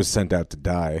desert. Or she was sent out to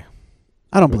die.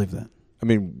 I don't believe that. I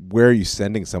mean, where are you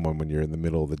sending someone when you're in the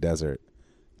middle of the desert?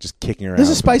 just kicking around. There's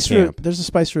a spice from camp. root. There's a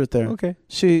spice root there. Okay.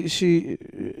 It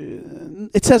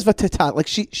says vateta. Like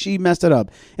she messed it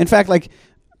up. In fact, like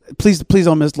please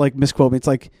don't misquote me. It's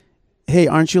like, hey,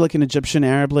 aren't you like an Egyptian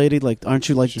Arab lady? Like, aren't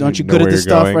you good at this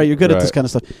stuff? going? Right, you're good at this Right. kind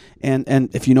of stuff. And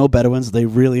if you know Bedouins, they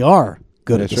really are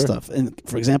good Yeah, at this sure. stuff. And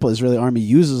for example, Israeli army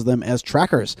uses them as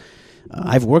trackers.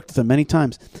 I've worked with them many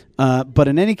times. But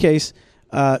in any case,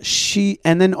 she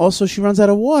runs out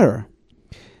of water.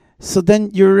 So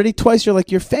then you're already twice.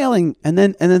 You're failing, and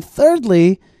then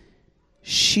thirdly,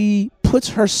 she puts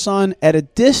her son at a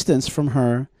distance from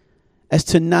her, as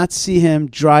to not see him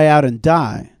dry out and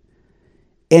die.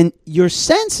 And your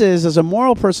senses, as a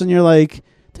moral person, you're like,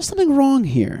 there's something wrong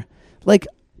here. Like,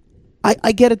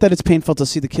 I get it that it's painful to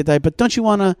see the kid die, but don't you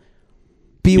want to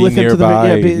be with him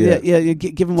nearby, to the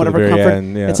give him whatever very comfort?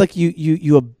 end, yeah. It's like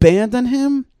you abandon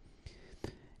him.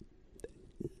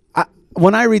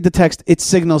 When I read the text, it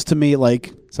signals to me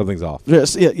like Something's off.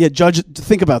 yes, judge.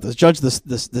 Think about this. Judge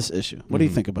this issue. What do you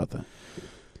think about that?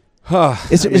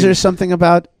 Is there something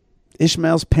about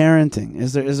Ishmael's parenting?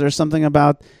 Is there something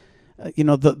about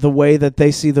the way that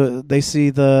they see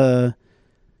the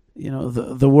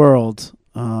world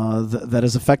that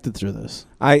is affected through this?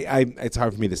 It's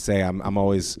hard for me to say. I'm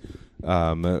always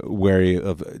wary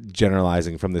of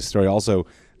generalizing from this story. Also,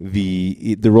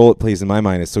 the role it plays in my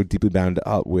mind is so deeply bound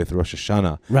up with Rosh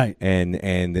Hashanah, Right? And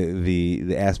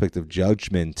the aspect of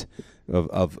judgment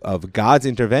of God's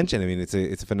intervention. I mean, it's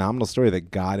a phenomenal story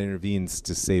that God intervenes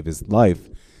to save his life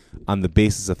on the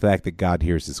basis of the fact that God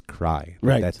hears his cry.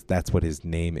 Right. That's what his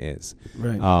name is.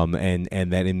 Right.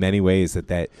 And that in many ways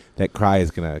that cry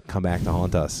is going to come back to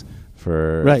haunt us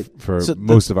for So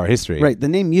most of our history. Right. The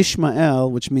name Yishmael,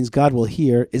 which means God will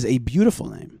hear, is a beautiful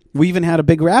name. We even had a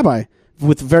big rabbi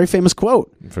with a very famous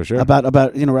quote For sure. about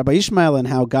Rabbi Ishmael and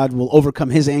how God will overcome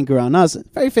his anger on us.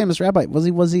 Very famous rabbi. Was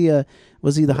he the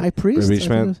high priest? Rabbi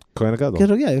Ishmael Kohen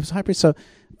Gadol. Yeah, he was a high priest. So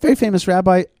very famous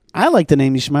rabbi. I like the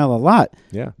name Ishmael a lot.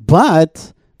 Yeah.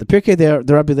 But the Pirkei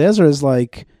the Rabbi Eliezer is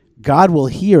like, God will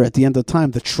hear at the end of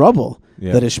time the trouble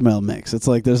that Ishmael makes. It's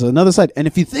like there's another side. And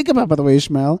if you think about, by the way,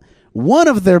 Ishmael, one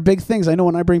of their big things, I know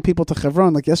when I bring people to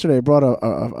Hebron, like yesterday I brought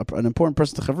an important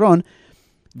person to Hebron,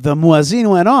 the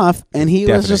muazzin went off and he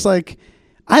was just like,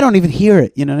 I don't even hear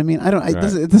it. You know what I mean?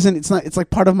 It's like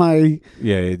part of my...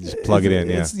 Yeah, you just plug it in,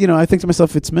 yeah. It's, I think to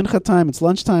myself, it's mincha time, it's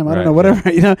lunchtime, I don't Right, know,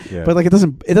 whatever, Yeah. But like it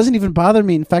doesn't even bother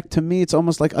me. In fact, to me, it's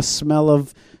almost like a smell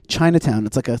of Chinatown.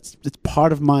 It's like it's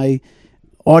part of my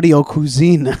audio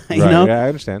cuisine, you know? Yeah, I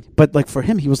understand. But like for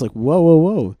him, he was like,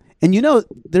 whoa. And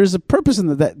there's a purpose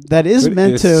in that is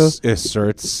meant to...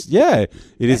 asserts, it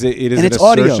is an it's assertion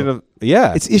audio. of...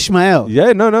 Yeah. It's Ishmael.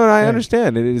 Yeah, no, I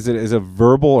understand. It is a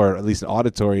verbal or at least an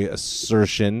auditory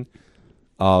assertion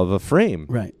of a frame.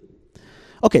 Right.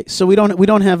 Okay, so we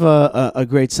don't have a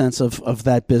great sense of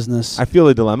that business. I feel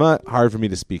a dilemma. Hard for me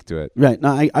to speak to it. Right. No,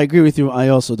 I agree with you. I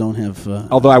also don't have...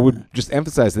 Although I would just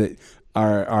emphasize that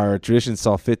our tradition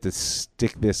saw fit to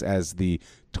stick this as the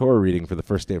Torah reading for the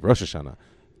first day of Rosh Hashanah.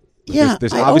 Yeah,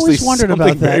 there's I obviously always wondered something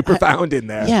about that. very profound in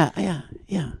there. Yeah.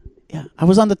 I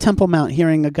was on the Temple Mount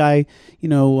hearing a guy,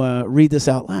 read this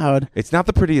out loud. It's not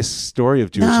the prettiest story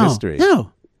of Jewish history.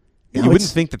 No. And you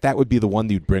wouldn't think that would be the one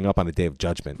you'd bring up on the Day of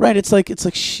Judgment. Right. It's like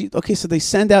okay, so they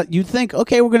send out, you'd think,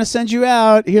 okay, we're going to send you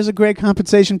out. Here's a great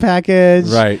compensation package.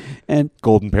 Right. And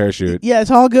golden parachute. yeah,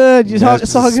 it's all good. It's all good.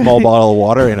 Small bottle of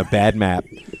water and a bad map.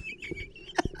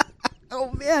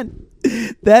 Oh, man.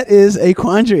 That is a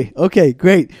quandary. Okay,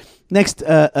 great. Next, just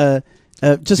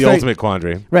The ultimate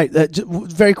quandary. Right.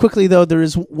 Very quickly, though, there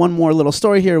is one more little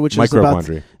story here, which is about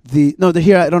quandary.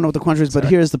 Here I don't know what the quandary is, but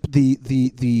here is the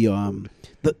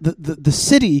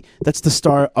city that's the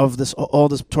star of all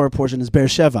this Torah portion is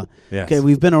Beersheba. Yes. Okay,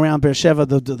 we've been around Beersheba,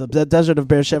 the desert of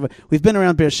Beersheba. We've been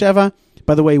around Beersheba,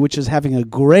 by the way, which is having a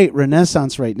great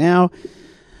renaissance right now.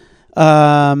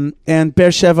 And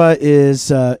Beersheba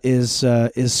is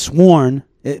sworn.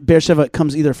 Beersheba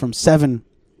comes either from 7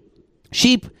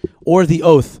 sheep or the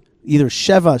oath, either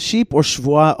Sheva sheep or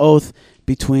Shvuah oath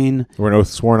between. We're an oath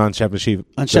sworn on Sheva sheep.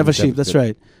 On Sheva sheep, that's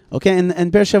right. Okay, and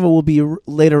Beersheba will be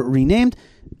later renamed.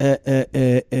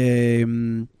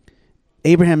 Abraham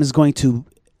is going to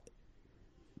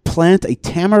plant a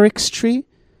tamarix tree.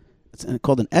 It's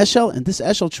called an eshel, and this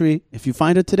eshel tree, if you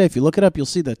find it today, if you look it up, you'll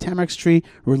see the tamarix tree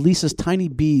releases tiny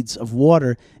beads of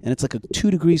water, and it's like a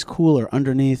 2 degrees cooler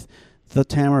underneath the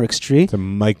tamarix tree. It's a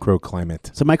microclimate.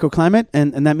 It's a microclimate,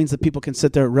 and that means that people can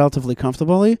sit there relatively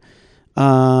comfortably.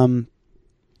 And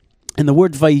the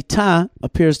word vayita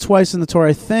appears twice in the Torah,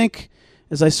 I think,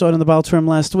 as I saw it in the Baal Turim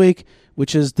last week,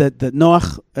 which is that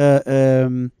Noach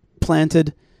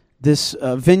planted this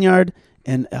vineyard,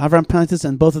 And Avram planted this,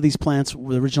 and both of these plants,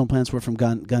 the original plants, were from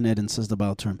Gan Eden, says the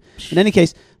Baal term. In any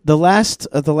case, the last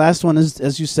one is,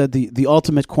 as you said, the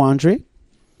ultimate quandary,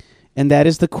 and that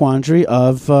is the quandary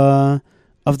of the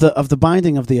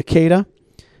binding of the Akedah.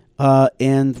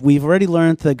 And we've already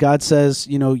learned that God says,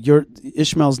 your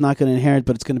Ishmael's not going to inherit,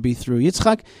 but it's going to be through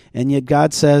Yitzchak. And yet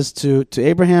God says to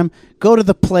Abraham, go to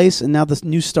the place, and now the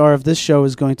new star of this show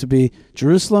is going to be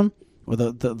Jerusalem, or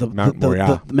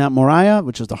the Mount Moriah,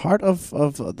 which is the heart of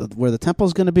where the temple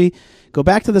is going to be. Go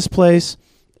back to this place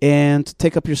and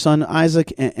take up your son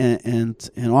Isaac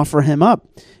and offer him up.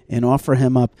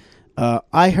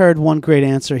 I heard one great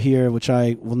answer here, which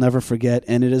I will never forget,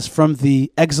 and it is from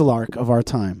the exilarch of our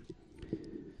time.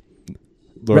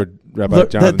 Rabbi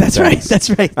Jonathan. That's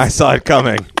right. I saw it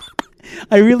coming.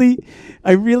 I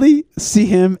really see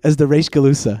him as the Reish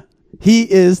Galusa.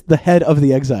 He is the head of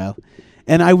the exile.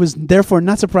 And I was therefore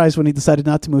not surprised when he decided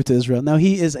not to move to Israel. Now,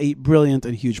 he is a brilliant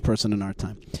and huge person in our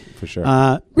time. For sure.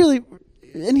 Really,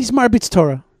 and he's Marbitz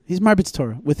Torah. He's Marbitz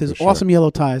Torah with his awesome yellow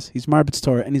ties. He's Marbitz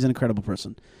Torah, and he's an incredible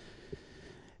person.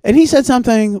 And he said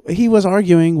something, he was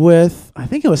arguing with, I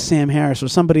think it was Sam Harris or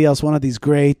somebody else, one of these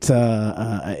great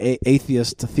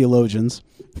atheist theologians.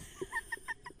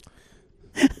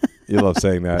 You love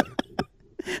saying that.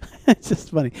 It's just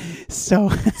funny. So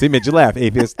see, made you laugh.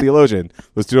 Atheist theologian.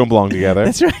 Those two don't belong together.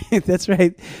 That's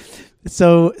right.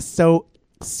 So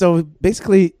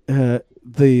basically, I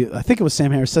think it was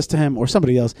Sam Harris says to him, or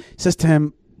somebody else says to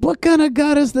him, what kind of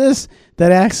God is this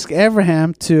that asks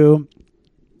Abraham to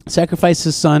sacrifice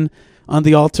his son on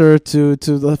the altar to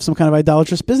some kind of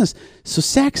idolatrous business?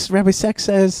 So Rabbi Sachs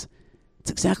says, it's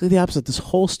exactly the opposite. This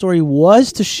whole story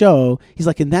was to show, he's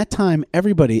like, in that time,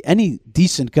 everybody, any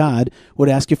decent God would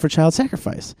ask you for child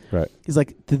sacrifice. Right. He's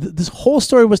like, this whole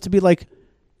story was to be like,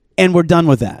 and we're done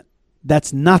with that.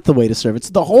 That's not the way to serve.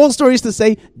 It's the whole story is to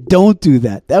say, don't do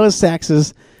that. That was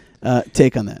Sachs's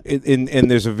take on that. And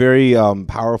there's a very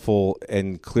powerful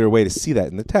and clear way to see that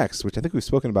in the text, which I think we've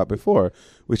spoken about before,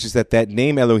 which is that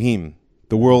name Elohim,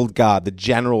 the world God, the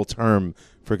general term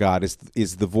for God,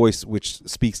 is the voice which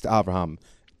speaks to Abraham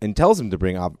and tells him to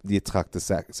bring Yitzchak to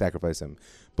sacrifice him.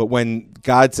 But when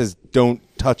God says, don't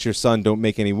touch your son, don't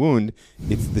make any wound,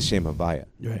 it's the Shem Havaya.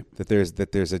 Right. That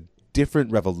there's a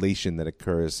different revelation that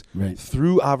occurs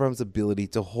through Abraham's ability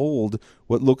to hold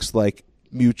what looks like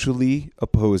mutually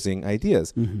opposing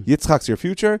ideas. Mm-hmm. Yitzchak's your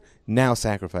future, now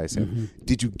sacrifice him. Mm-hmm.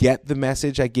 Did you get the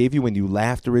message I gave you when you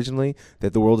laughed originally,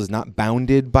 that the world is not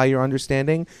bounded by your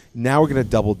understanding? Now we're going to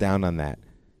double down on that.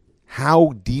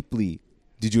 How deeply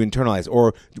did you internalize?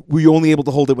 Or were you only able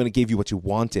to hold it when it gave you what you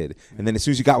wanted? And then as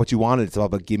soon as you got what you wanted, it's all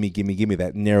about gimme,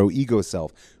 that narrow ego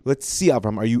self. Let's see,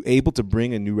 Abraham, are you able to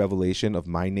bring a new revelation of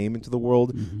my name into the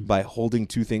world by holding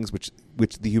two things which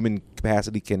the human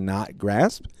capacity cannot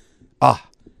grasp?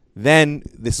 Then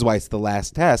this is why it's the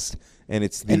last test, and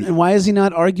it's and why is he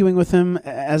not arguing with him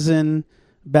as in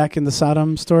back in the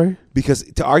Sodom story? Because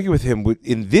to argue with him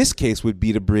in this case would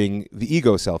be to bring the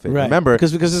ego self in. Right. Remember,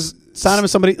 because Sodom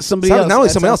is somebody else. Not only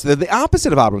somebody else, they're the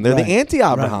opposite of Abraham. They're the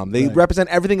anti-Abraham. They represent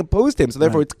everything opposed to him. So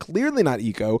therefore, it's clearly not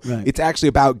ego. Right. It's actually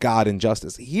about God and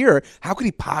justice. Here, how could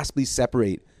he possibly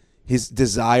separate his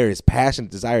desire, his passionate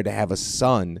desire to have a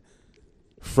son,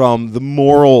 from the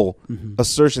moral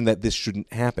assertion that this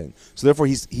shouldn't happen? So therefore,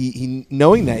 he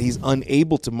knowing that, he's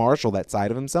unable to marshal that side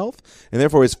of himself, and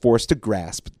therefore is forced to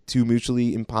grasp two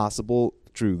mutually impossible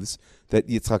truths, that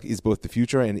Yitzchak is both the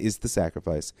future and is the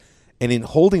sacrifice. And in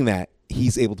holding that,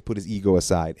 he's able to put his ego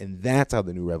aside, and that's how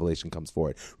the new revelation comes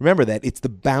forward. Remember that it's the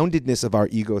boundedness of our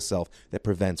ego self that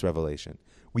prevents revelation.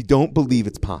 We don't believe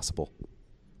it's possible.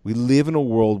 We live in a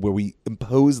world where we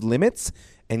impose limits,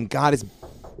 and God is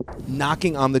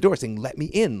knocking on the door saying, let me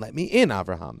in,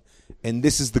 Abraham. And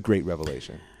this is the great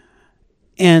revelation.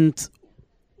 And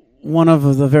one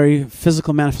of the very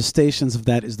physical manifestations of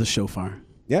that is the shofar.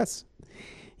 Yes.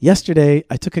 Yesterday,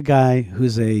 I took a guy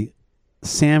who's a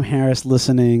Sam Harris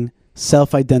listening,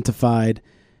 self-identified,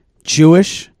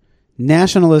 Jewish,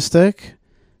 nationalistic,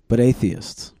 but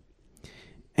atheist.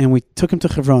 And we took him to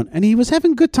Hebron, and he was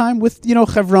having a good time with,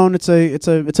 Hebron. It's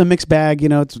a mixed bag.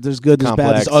 There's good, there's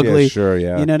bad, there's ugly. Yeah, sure,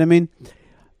 yeah. You know what I mean?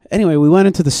 Anyway, we went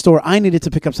into the store. I needed to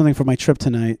pick up something for my trip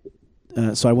tonight,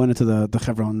 so I went into the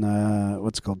Hebron,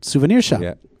 what's it called, souvenir shop.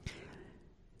 Yeah.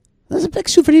 There's a big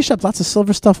souvenir shop, lots of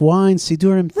silver stuff, wine,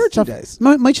 sidurim,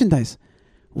 merchandise.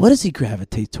 What does he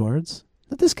gravitate towards?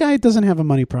 This guy doesn't have a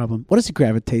money problem. What does he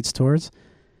gravitate towards?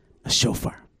 A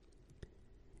shofar.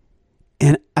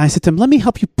 And I said to him, let me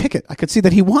help you pick it. I could see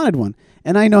that he wanted one.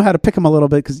 And I know how to pick him a little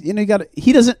bit because,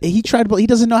 he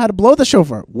doesn't know how to blow the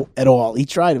shofar at all. He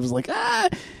tried. It was like,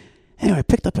 Anyway, I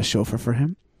picked up a shofar for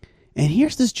him. And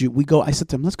here's this Jew. I said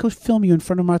to him, let's go film you in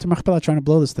front of Marta Machpelah trying to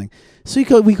blow this thing.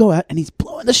 So we go out, and he's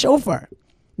blowing the shofar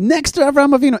next to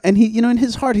Avraham Avinu. And he, in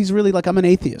his heart, he's really like, I'm an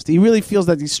atheist. He really feels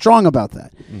that he's strong about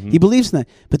that. He believes in that.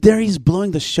 But there he's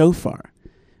blowing the shofar,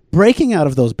 breaking out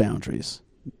of those boundaries.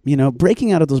 Trying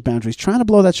to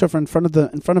blow that shofar in front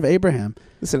of Abraham.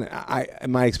 Listen,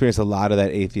 in my experience, a lot of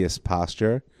that atheist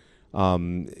posture,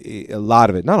 a lot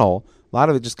of it, not all, a lot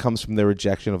of it just comes from their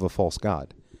rejection of a false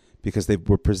god, because they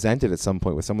were presented at some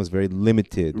point with someone's very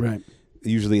limited, right,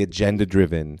 usually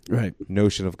agenda-driven right,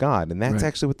 notion of God, and that's right,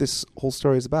 actually what this whole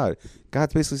story is about.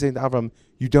 God's basically saying to Avram,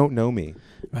 "You don't know me.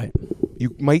 Right.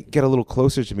 You might get a little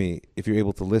closer to me if you're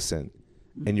able to listen,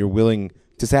 and you're willing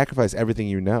to sacrifice everything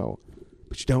you know."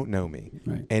 But you don't know me.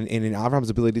 Right. And in Avram's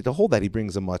ability to hold that, he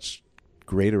brings a much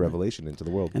greater revelation into the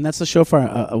world. And that's the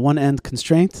shofar, a one-end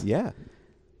constraint. Yeah.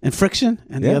 And friction,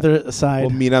 and the other side. Well,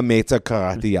 mina meta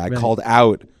karati. I called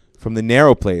out from the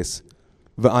narrow place,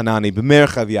 v'anani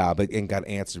b'merchavya, and God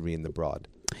answered me in the broad.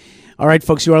 All right,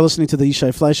 folks, you are listening to the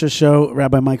Yishai Fleischer Show.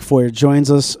 Rabbi Mike Foyer joins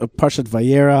us, Parshat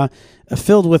Vayera,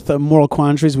 filled with moral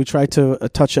quandaries. We try to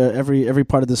touch every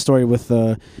part of the story with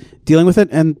dealing with it,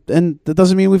 and that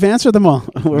doesn't mean we've answered them all.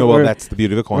 That's the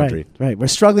beauty of a quandary. Right. We're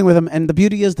struggling with them, and the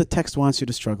beauty is the text wants you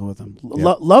to struggle with them.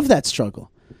 Love that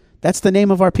struggle. That's the name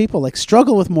of our people. Like,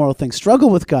 struggle with moral things, struggle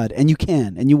with God, and you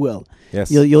can, and you will. Yes,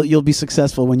 you'll be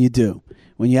successful when you do,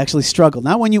 when you actually struggle,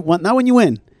 not when you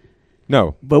win.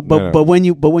 No, but when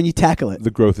you tackle it,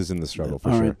 the growth is in the struggle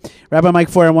for sure. Right. Rabbi Mike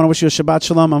Foyer, I want to wish you a Shabbat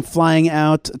Shalom. I'm flying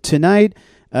out tonight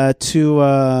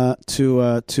to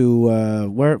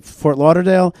Fort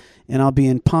Lauderdale, and I'll be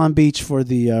in Palm Beach for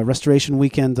the restoration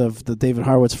weekend of the David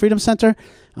Horowitz Freedom Center.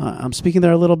 I'm speaking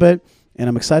there a little bit, and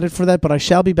I'm excited for that. But I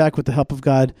shall be back with the help of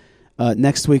God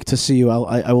next week to see you.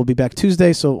 I will be back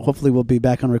Tuesday, so hopefully we'll be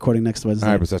back on recording next Wednesday.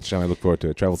 All right, B'ezras Hashem, I look forward to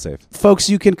it. Travel safe. Folks,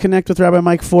 you can connect with Rabbi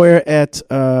Mike Foyer at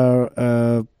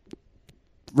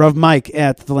Rav Mike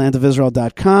at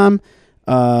thelandofisrael.com,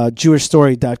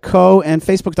 jewishstory.co, and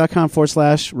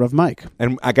facebook.com/Rav Mike.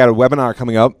 And I got a webinar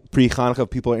coming up, pre-Hanukkah. If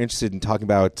people are interested in talking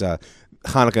about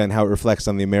Hanukkah and how it reflects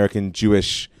on the American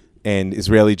Jewish and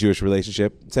Israeli Jewish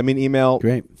relationship, send me an email.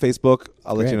 Great. Facebook.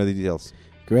 I'll let you know the details.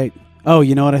 Great. Oh,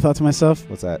 you know what I thought to myself?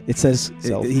 What's that? It says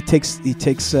he takes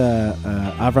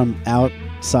Avram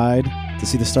outside to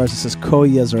see the stars. It says Ko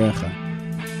Yezarecha.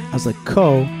 I was like,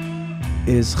 Ko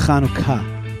is Chanukah,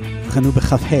 Chanu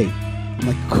b'Chav Hey. I'm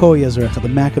like, Ko Yezarecha. The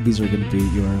Maccabees are going to be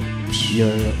your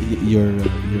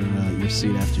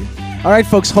seed after you. All right,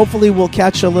 folks. Hopefully, we'll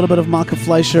catch a little bit of Malka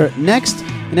Fleischer next.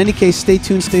 In any case, stay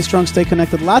tuned, stay strong, stay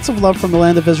connected. Lots of love from the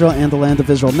Land of Israel and the Land of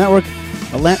Israel Network.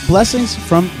 Blessings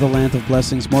from the Land of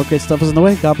Blessings. More great stuff is on the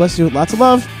way. God bless you. Lots of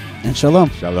love and shalom.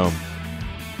 Shalom.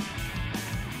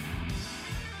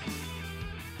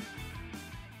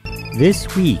 This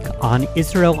week on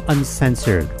Israel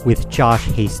Uncensored with Josh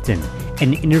Haston,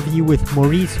 an interview with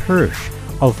Maurice Hirsch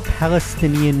of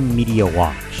Palestinian Media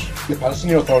Watch. The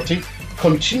Palestinian Authority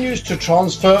continues to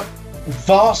transfer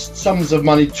vast sums of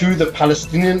money to the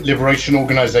Palestinian Liberation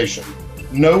Organization.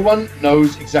 No one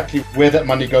knows exactly where that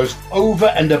money goes, over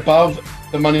and above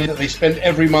the money that they spend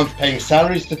every month paying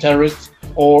salaries to terrorists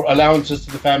or allowances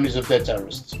to the families of their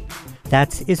terrorists.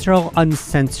 That's Israel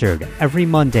Uncensored every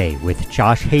Monday with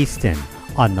Josh Haston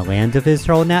on the Land of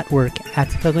Israel Network at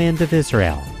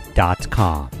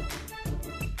thelandofisrael.com.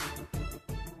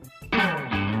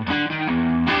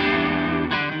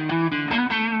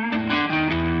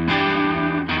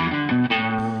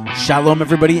 Shalom,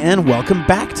 everybody, and welcome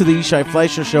back to the Yishai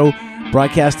Fleischer Show,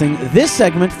 broadcasting this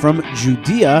segment from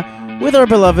Judea with our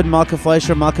beloved Malka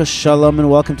Fleischer. Malka, shalom, and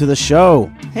welcome to the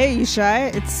show. Hey,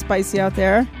 Yishai, it's spicy out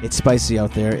there. It's spicy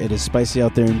out there. It is spicy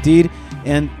out there indeed.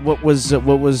 And what was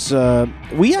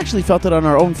we actually felt it on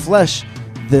our own flesh,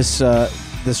 this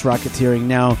racketeering.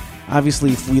 Now,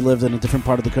 obviously, if we lived in a different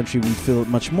part of the country, we'd feel it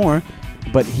much more.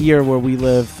 But here, where we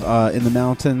live in the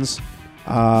mountains,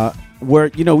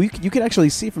 where you could actually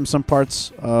see from some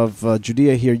parts of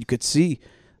Judea here, you could see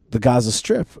the Gaza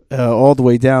Strip all the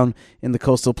way down in the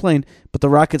coastal plain, but the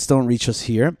rockets don't reach us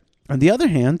here. On the other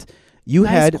hand, you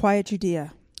had quiet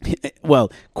Judea.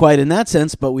 Well, quiet in that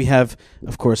sense, but we have,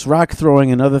 of course, rock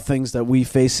throwing and other things that we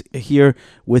face here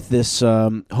with this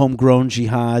homegrown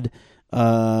jihad.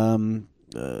 That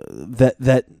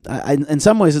in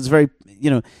some ways it's very,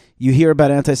 you hear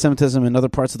about anti-Semitism in other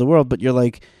parts of the world, but you're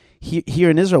like, here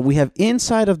in Israel, we have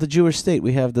inside of the Jewish state,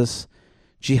 we have this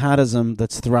jihadism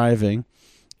that's thriving,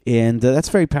 and that's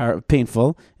very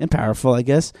painful and powerful, I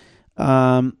guess.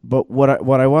 But what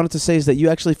I wanted to say is that you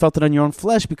actually felt it on your own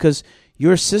flesh because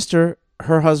your sister,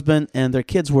 her husband, and their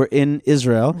kids were in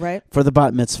Israel right. for the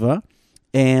bat mitzvah,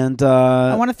 And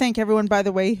I want to thank everyone, by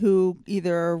the way, who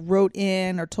either wrote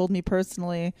in or told me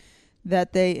personally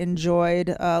that they enjoyed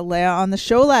Leah on the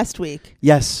show last week.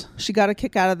 yes, She got a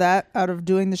kick out of that, out of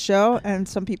doing the show, and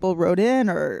some people wrote in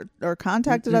or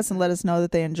contacted us and let us know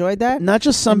that they enjoyed that. not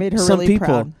just It some made her some really people,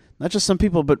 proud. not just some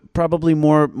people, but probably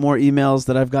more emails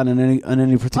that I've gotten on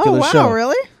any Oh particular wow, show.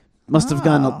 really? Must have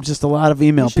Wow. gotten just a lot of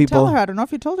email You should people. tell her. I don't know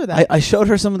if you told her that. I showed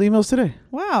her some of the emails today.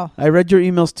 Wow. I read your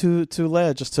emails to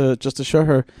Leah just to show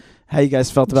her how you guys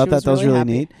felt about She that. was That was really really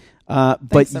happy. neat. But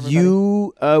Thanks, everybody.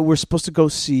 you were supposed to go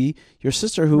see your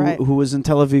sister Right. who was in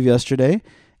Tel Aviv yesterday,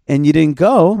 and you didn't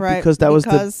go Right, because that was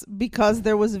the because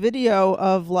there was video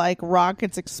of like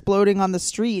rockets exploding on the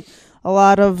street. A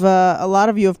lot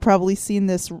of you have probably seen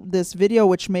this video,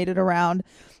 which made it around,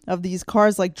 of these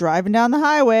cars like driving down the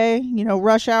highway,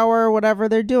 rush hour or whatever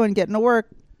they're doing, getting to work,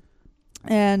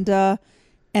 and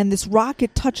this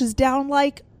rocket touches down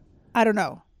like, I don't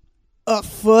know, a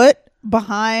foot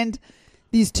behind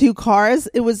these two cars.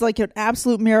 It was like an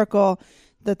absolute miracle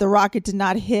that the rocket did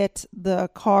not hit the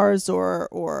cars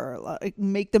or like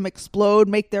make them explode,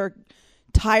 make their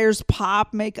tires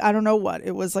pop, I don't know what.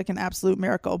 It was like an absolute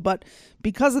miracle. But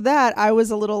because of that, I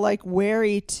was a little like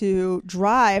wary to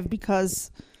drive, because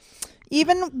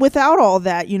even without all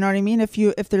that, you know what I mean?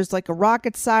 If there's like a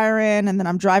rocket siren and then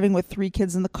I'm driving with 3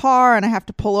 kids in the car and I have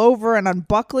to pull over and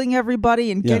unbuckling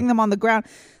everybody and getting them on the ground,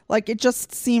 like it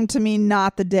just seemed to me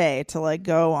not the day to like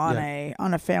go on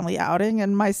a family outing.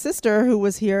 And my sister, who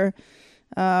was here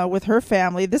with her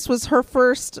family, this was her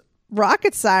first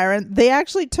rocket siren. They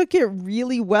actually took it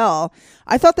really well.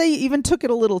 I thought they even took it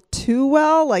a little too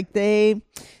well. Like they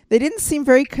didn't seem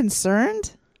very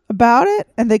concerned about it,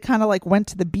 and they kind of like went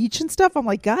to the beach and stuff. I'm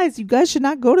like, guys, you guys should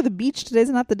not go to the beach. Today's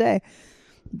not the day.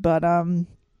 But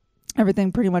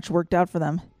everything pretty much worked out for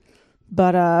them.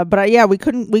 But yeah, we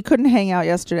couldn't hang out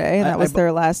yesterday, and that was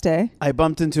their last day. I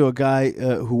bumped into a guy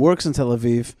who works in Tel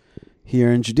Aviv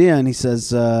here in Judea, and he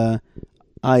says,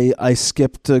 I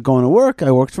skipped going to work.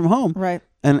 I worked from home. Right.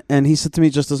 And he said to me,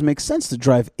 it just doesn't make sense to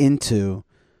drive into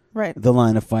the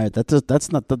line of fire. That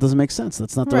doesn't make sense.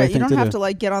 That's not the right thing to do. You don't have to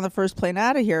like get on the first plane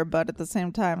out of here, but at the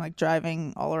same time, like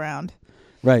driving all around.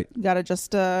 Right. You got to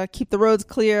just keep the roads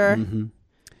clear. Mm-hmm.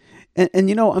 And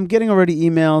I'm getting already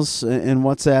emails and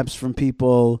WhatsApps from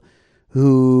people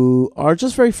who are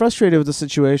just very frustrated with the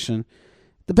situation.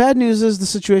 The bad news is the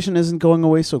situation isn't going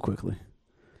away so quickly.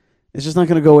 It's just not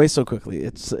going to go away so quickly.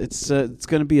 It's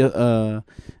going to be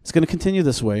it's going to continue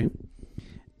this way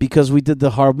because we did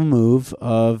the horrible move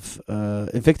of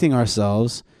evicting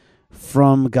ourselves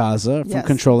from Gaza, from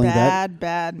controlling that.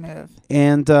 Bad move.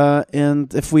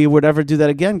 And if we would ever do that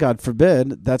again, God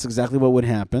forbid, that's exactly what would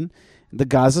happen. The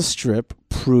Gaza Strip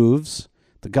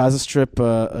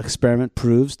experiment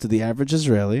proves to the average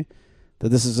Israeli that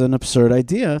this is an absurd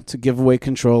idea to give away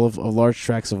control of large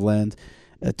tracts of land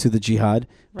to the Jihad.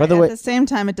 Right. By the way, at the same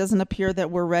time, it doesn't appear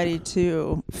that we're ready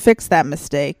to fix that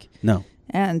mistake. No.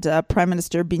 And Prime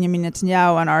Minister Benjamin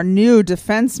Netanyahu and our new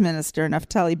Defense Minister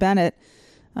Naftali Bennett,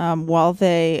 while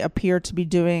they appear to be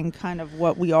doing kind of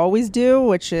what we always do,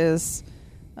 which is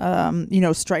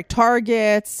strike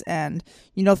targets, and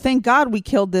thank God we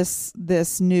killed this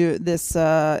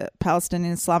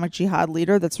Palestinian Islamic Jihad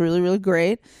leader. That's really, really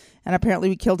great. And apparently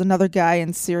we killed another guy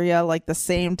in Syria like the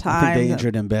same time. I think they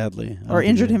injured him badly. Or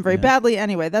injured him very badly.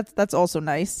 Anyway, that's also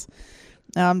nice.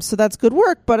 So that's good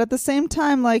work. But at the same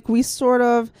time, like we sort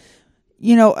of,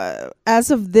 as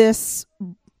of this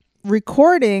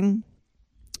recording,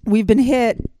 we've been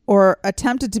hit or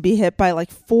attempted to be hit by like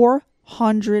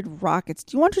 400 rockets.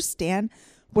 Do you understand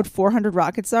what 400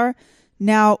 rockets are?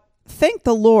 Now, thank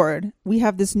the Lord, we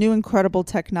have this new incredible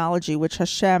technology which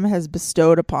Hashem has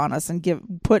bestowed upon us and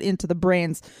put into the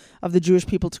brains of the Jewish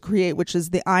people to create, which is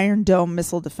the Iron Dome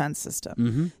missile defense system.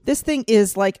 Mm-hmm. This thing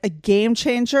is like a game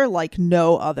changer like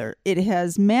no other. It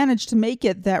has managed to make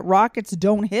it that rockets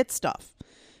don't hit stuff.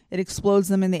 It explodes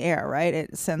them in the air, right?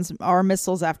 It sends our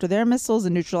missiles after their missiles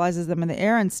and neutralizes them in the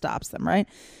air and stops them, right?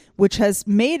 Which has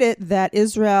made it that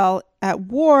Israel at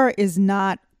war is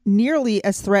not nearly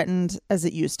as threatened as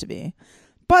it used to be.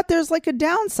 But there's like a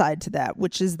downside to that,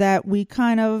 which is that we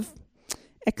kind of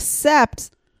accept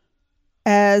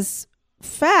as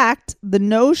fact the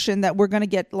notion that we're going to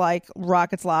get like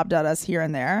rockets lobbed at us here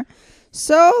and there.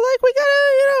 So like we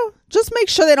gotta, just make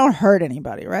sure they don't hurt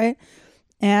anybody, right?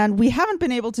 And we haven't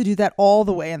been able to do that all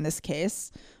the way in this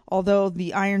case, although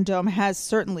the Iron Dome has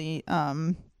certainly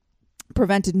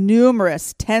prevented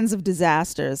numerous tens of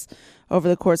disasters over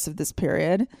the course of this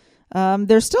period.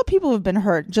 There's still people who have been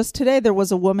hurt. Just today, there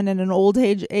was a woman in an old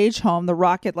age home. The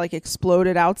rocket like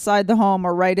exploded outside the home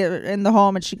or right in the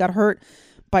home, and she got hurt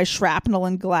by shrapnel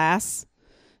and glass,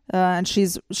 and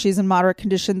she's in moderate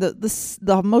condition.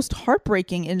 The most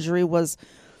heartbreaking injury was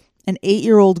an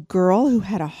 8-year-old girl who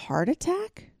had a heart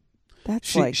attack.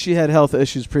 She had health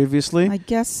issues previously. I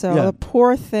guess so. Yeah. The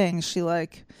poor thing.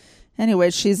 Anyway,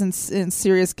 she's in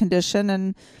serious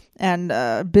condition,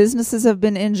 and businesses have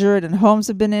been injured and homes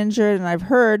have been injured, and I've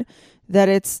heard that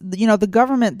it's, the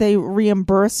government, they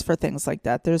reimburse for things like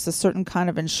that. There's a certain kind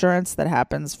of insurance that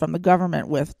happens from the government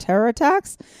with terror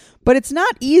attacks, but it's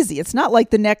not easy. It's not like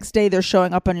the next day they're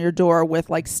showing up on your door with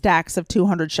like stacks of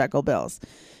 200 shekel bills.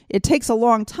 It takes a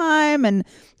long time, and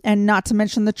not to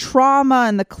mention the trauma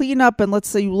and the cleanup. And let's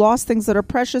say you lost things that are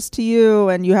precious to you,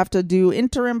 and you have to do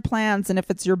interim plans. And if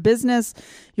it's your business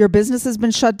has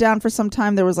been shut down for some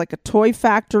time. There was like a toy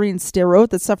factory in Sderot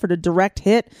that suffered a direct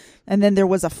hit, and then there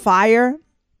was a fire.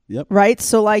 Yep. Right.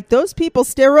 So like those people,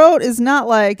 Sderot is not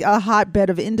like a hotbed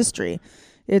of industry.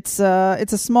 It's a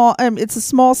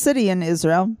small city in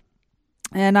Israel,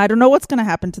 and I don't know what's going to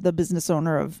happen to the business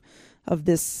owner of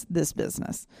this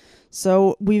business.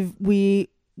 So we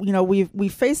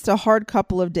faced a hard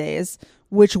couple of days,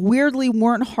 which weirdly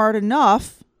weren't hard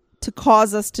enough to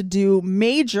cause us to do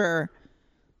major,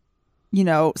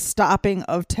 stopping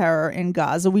of terror in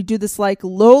Gaza. We do this like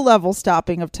low level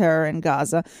stopping of terror in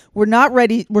Gaza. We're not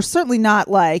ready. We're certainly not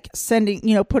like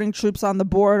putting troops on the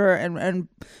border and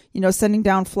sending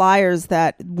down flyers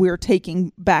that we're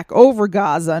taking back over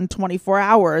Gaza in 24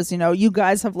 hours. You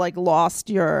guys have like lost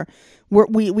your,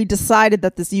 we decided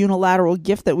that this unilateral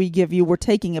gift that we give you, we're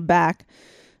taking it back.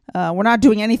 We're not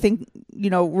doing anything,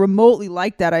 remotely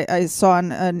like that. I saw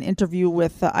an interview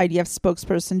with IDF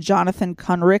spokesperson Jonathan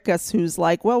Conricus, who's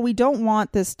like, well, we don't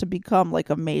want this to become like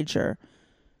a major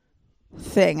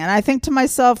thing. And I think to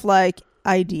myself, like,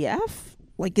 IDF?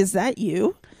 Like, is that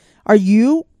you? Are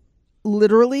you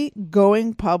literally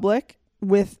going public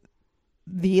with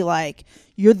the, like,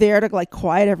 you're there to, like,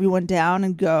 quiet everyone down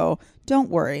and go, don't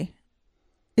worry,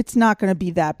 it's not going to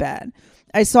be that bad.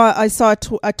 I saw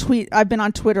a tweet. I've been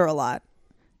on Twitter a lot,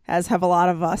 as have a lot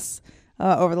of us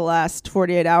over the last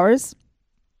 48 hours.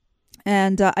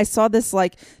 And I saw this,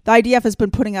 like, the IDF has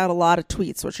been putting out a lot of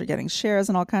tweets, which are getting shares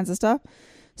and all kinds of stuff.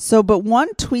 So, but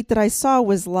one tweet that I saw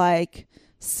was like,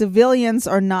 civilians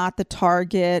are not the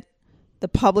target. The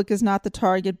public is not the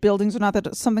target. Buildings are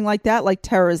not something like that. Like,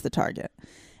 terror is the target.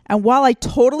 And while I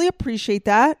totally appreciate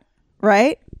that,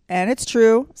 right? And it's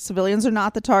true, civilians are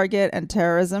not the target and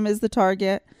terrorism is the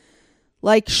target.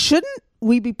 Like, shouldn't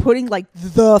we be putting like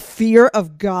the fear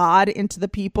of God into the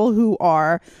people who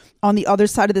are on the other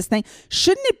side of this thing?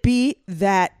 Shouldn't it be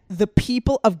that the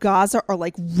people of Gaza are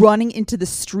like running into the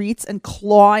streets and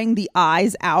clawing the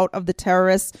eyes out of the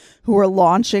terrorists who are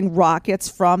launching rockets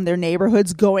from their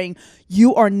neighborhoods, going,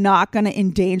 you are not going to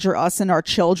endanger us and our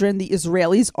children. The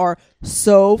Israelis are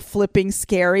so flipping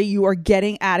scary. You are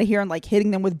getting out of here, and like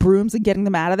hitting them with brooms and getting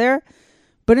them out of there.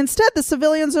 But instead, the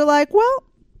civilians are like, well,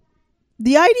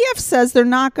 the IDF says they're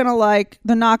not going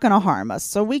to harm us.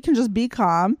 So we can just be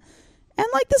calm, and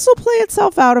like this will play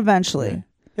itself out eventually. Right.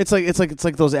 It's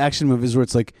like those action movies where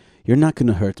it's like, you're not going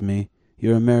to hurt me.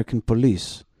 You're American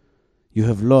police. You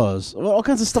have laws. All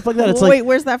kinds of stuff like that. It's Wait,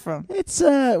 where's that from? It's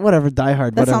whatever, Die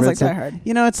Hard. That whatever. sounds like it's Die Hard.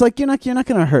 It's like you're not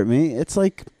going to hurt me. It's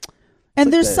like,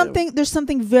 and there's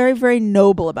something very, very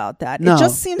noble about that. No, it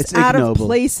just seems out of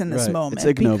place in this right.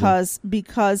 moment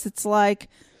because it's like,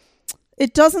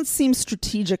 it doesn't seem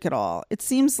strategic at all. It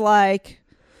seems like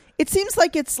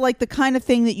it's like the kind of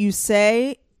thing that you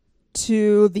say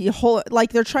to the whole,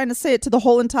 like they're trying to say it to the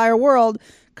whole entire world,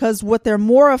 because what they're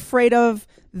more afraid of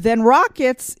than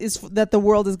rockets is that the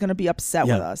world is going to be upset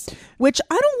with us, which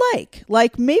I don't like.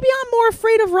 Like, maybe I'm more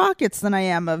afraid of rockets than I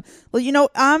am of,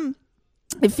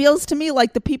 it feels to me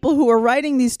like the people who are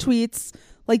writing these tweets,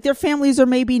 like their families are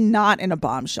maybe not in a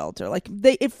bomb shelter. Like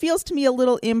it feels to me a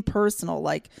little impersonal.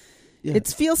 Like, it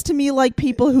feels to me like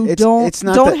people who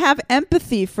don't have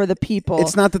empathy for the people.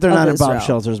 It's not that they're not in Israel. bomb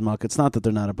shelters, Mark. It's not that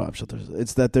they're not in bomb shelters.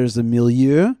 It's that there's a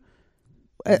milieu.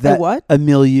 What? A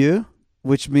milieu,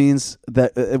 which means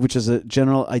that which is a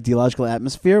general ideological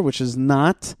atmosphere, which is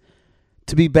not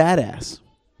to be badass,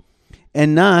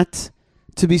 and not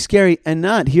to be scary, and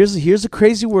not here's a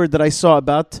crazy word that I saw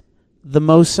about the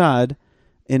Mossad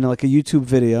in like a YouTube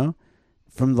video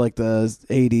from like the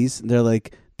 80s. They're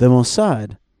like, the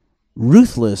Mossad,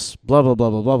 ruthless, blah, blah, blah,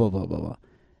 blah, blah, blah, blah, blah, blah.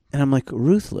 And I'm like,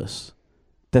 ruthless.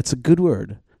 That's a good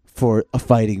word for a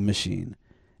fighting machine.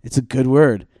 It's a good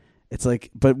word. It's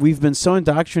like, but we've been so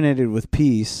indoctrinated with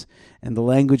peace and the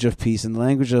language of peace and the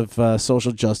language of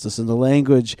social justice and the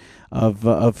language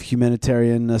of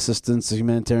humanitarian assistance,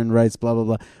 humanitarian rights, blah, blah,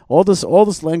 blah. All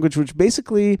this language which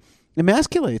basically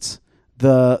emasculates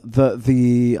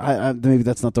maybe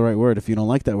that's not the right word if you don't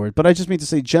like that word, but I just mean to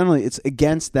say generally it's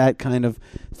against that kind of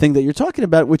thing that you're talking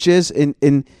about, which is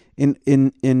in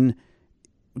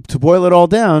to boil it all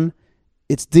down,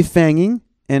 it's defanging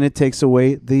and it takes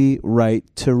away the right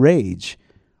to rage.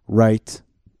 Right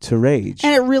to rage.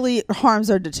 And it really harms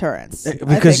our deterrence. Because,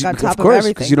 I think, on top of course,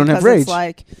 everything, because you don't have because rage. It's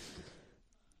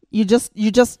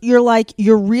like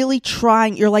you're really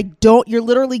trying. You're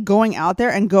literally going out there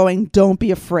and going, don't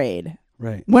be afraid.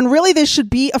 Right. When really they should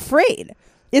be afraid.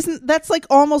 That's like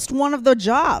almost one of the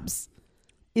jobs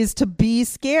is to be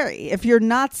scary. If you're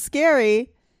not scary,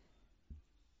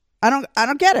 I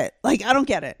don't get it. Like, I don't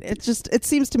get it. It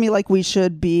seems to me like we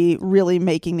should be really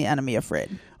making the enemy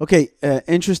afraid. Okay,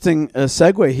 interesting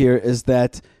segue here is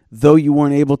that though you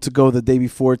weren't able to go the day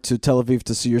before to Tel Aviv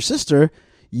to see your sister,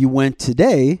 you went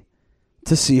today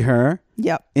to see her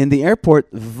in the airport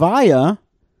via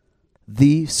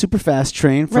the superfast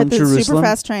train from Jerusalem. The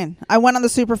superfast train. I went on the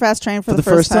superfast train for the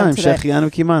first time today. Shechianu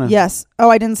Kimana. Yes. Oh,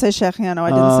 I didn't say Shechianu. I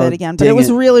didn't say it again. But it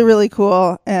was really, really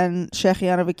cool. And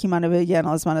Shechianu Kimana v'Yen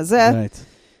al Zman hazeh.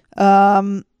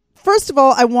 Right. First of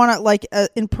all, I want to, like,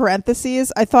 in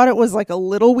parentheses, I thought it was, like, a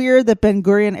little weird that Ben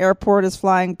Gurion Airport is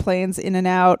flying planes in and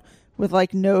out with,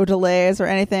 like, no delays or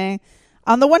anything.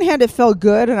 On the one hand, it felt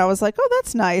good, and I was like, oh,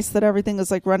 that's nice that everything is,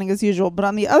 like, running as usual. But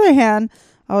on the other hand,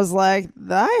 I was like,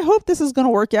 I hope this is going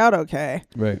to work out okay.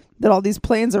 Right. That all these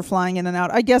planes are flying in and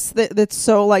out. I guess that it's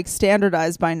so, like,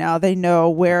 standardized by now. They know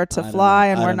where to fly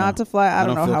and where not to fly. I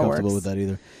don't know how it works. I don't feel comfortable with that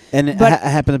either. And I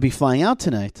happen to be flying out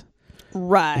tonight.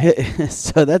 Right.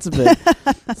 So that's a bit.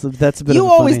 That's a bit. You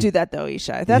of a always funny. do that though,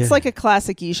 Yishai. That's like a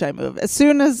classic Yishai move. As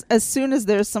soon as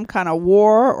there's some kind of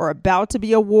war or about to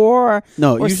be a war,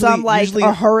 or some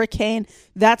a hurricane,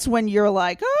 that's when you're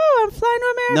like, oh, I'm flying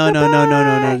to America.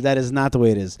 No. That is not the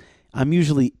way it is. I'm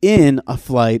usually in a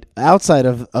flight outside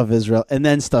of Israel, and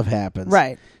then stuff happens.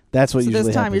 Right. That's what so usually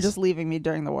this time happens. You're just leaving me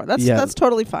during the war. That's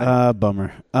totally fine.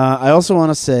 Bummer. I also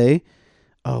want to say.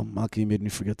 Oh, Malky, you made me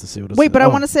forget to say what I Wait, but I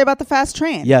want to say about the fast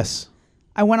train. Yes.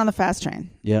 I went on the fast train.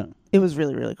 Yeah. It was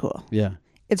really, really cool. Yeah.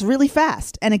 It's really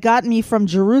fast. And it got me from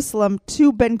Jerusalem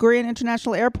to Ben Gurion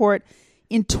International Airport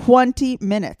in 20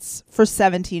 minutes for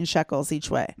 17 shekels each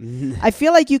way. I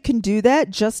feel like you can do that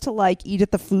just to like eat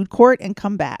at the food court and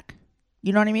come back.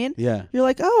 You know what I mean? Yeah. You're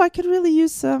like, oh, I could really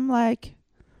use some like,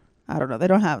 I don't know. They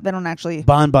don't actually.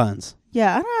 Bonbons.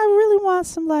 Yeah. I really want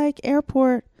some like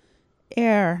airport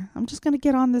air. I'm just going to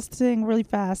get on this thing really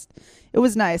fast. It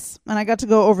was nice. And I got to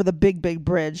go over the big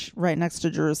bridge right next to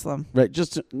Jerusalem. Right.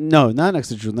 Not next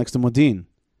to Jerusalem, next to Modin.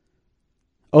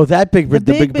 Oh, that big bridge,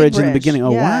 the big bridge in the beginning.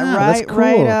 Oh, yeah, wow. That's cool.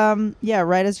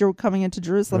 Right as you're coming into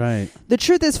Jerusalem. Right. The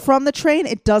truth is, from the train,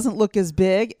 it doesn't look as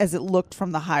big as it looked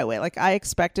from the highway. Like I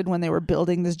expected when they were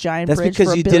building this giant bridge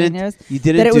for a billion years,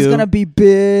 that it was going to be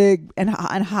big and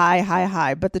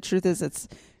high. But the truth is,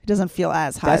 it doesn't feel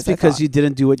as high. That's because you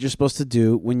didn't do what you're supposed to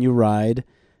do when you ride,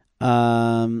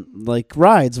 like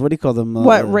rides. What do you call them?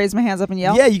 Raise my hands up and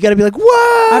yell? Yeah, you got to be like,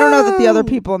 whoa! I don't know that the other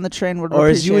people on the train would. Or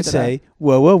as you would say,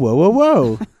 whoa, whoa, whoa, whoa,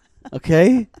 whoa.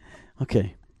 Okay.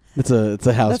 It's a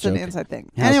house That's joke. an inside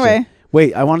thing. House anyway, joke.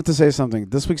 Wait, I wanted to say something.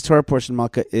 This week's Torah portion,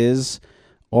 Malka, is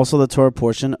also the Torah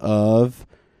portion of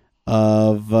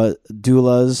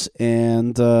doulas,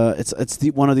 and it's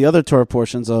one of the other Torah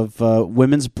portions of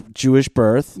women's Jewish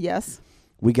birth. Yes,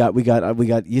 we got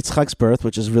Yitzchak's birth,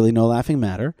 which is really no laughing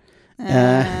matter,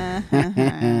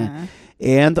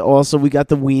 and also we got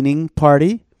the weaning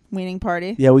party.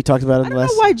 Yeah, we talked about it. I don't know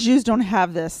why Jews don't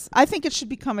have this. I think it should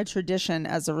become a tradition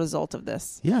as a result of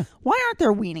this. Yeah, why aren't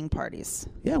there weaning parties?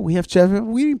 Yeah, we have to have a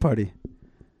weaning party.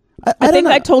 I think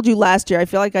I told you last year. I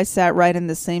feel like I sat right in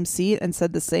the same seat and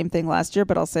said the same thing last year,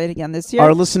 but I'll say it again this year.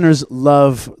 Our listeners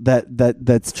love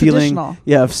that feeling,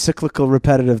 of cyclical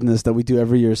repetitiveness that we do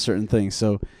every year. Certain things.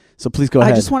 So please go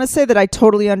ahead. I just want to say that I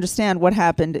totally understand what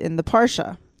happened in the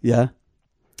Parsha. Yeah,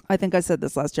 I think I said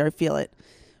this last year. I feel it,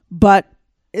 but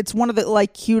it's one of the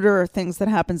like cuter things that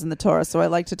happens in the Torah. So I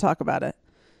like to talk about it,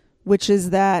 which is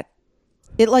that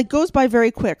it like goes by very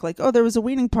quick. Like, oh, there was a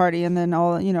weaning party, and then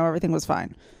everything was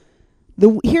fine.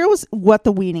 Here was what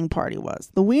the weaning party was.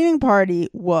 The weaning party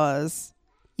was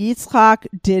Yitzchak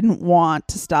didn't want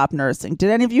to stop nursing.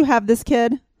 Did any of you have this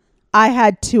kid? I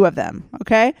had two of them,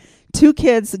 okay? Two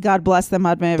kids, God bless them.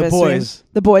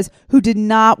 The boys who did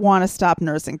not want to stop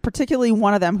nursing, particularly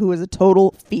one of them who was a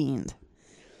total fiend.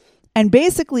 And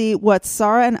basically what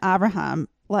Sarah and Abraham,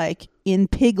 like in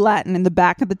pig Latin in the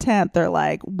back of the tent, they're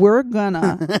like, we're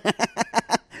gonna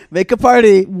make a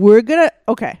party.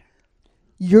 Okay.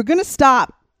 You're going to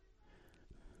stop.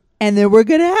 And then we're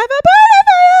going to have a party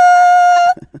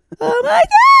for you. Oh my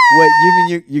God! Wait,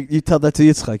 you mean you tell that to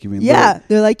Yitzchak? You mean? Yeah,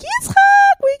 they're like, Yitzchak,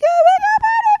 we got money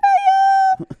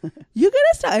for you. You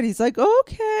gotta stop. And he's like,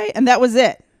 okay. And that was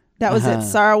it. That was it.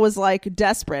 Sarah was like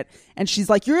desperate. And she's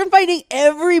like, you're inviting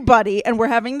everybody and we're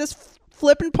having this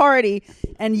flippin' party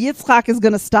and Yitzchak is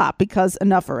going to stop because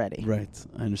enough already. Right.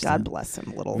 I understand. God bless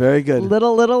him. Very good.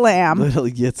 Little lamb. Little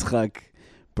Yitzchak.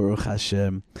 Baruch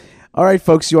Hashem. All right,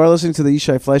 folks, you are listening to the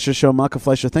Yishai Fleischer Show. Malka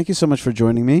Fleischer, thank you so much for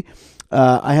joining me.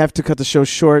 I have to cut the show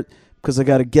short because I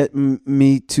got to get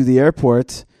me to the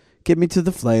airport, get me to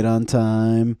the flight on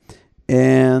time.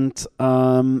 And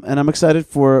I'm excited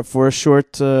for a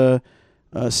short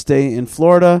stay in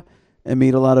Florida and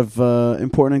meet a lot of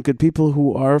important and good people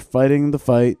who are fighting the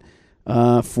fight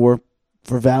for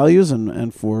values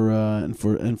and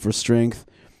for strength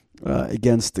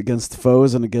against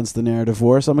foes and against the narrative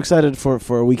war. So I'm excited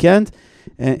for a weekend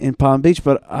in Palm Beach.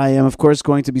 But I am of course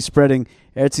going to be spreading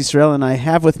Eretz Yisrael, and I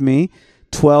have with me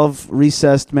 12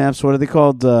 recessed maps. What are they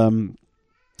called?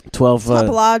 12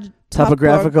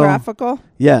 topographical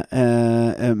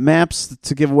maps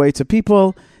to give away to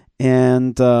people.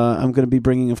 And I'm going to be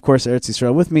bringing, of course, Eretz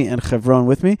Yisrael with me and Hebron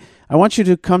with me. I want you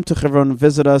to come to Hebron and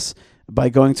visit us by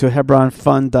going to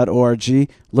hebronfund.org.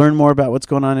 Learn more about what's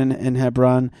going on in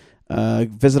Hebron.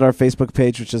 Visit our Facebook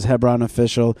page, which is Hebron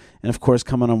Official. And, of course,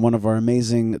 come on one of our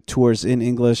amazing tours in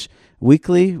English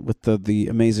weekly with the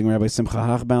amazing Rabbi Simcha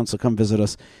Hachbaum. So come visit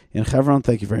us in Hebron.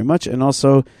 Thank you very much. And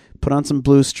also put on some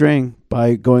blue string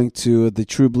by going to the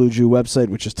True Blue Jew website,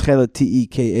 which is Tchelet,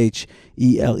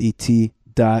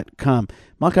 TEKHELET.com.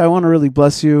 Malka, I want to really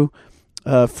bless you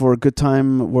for a good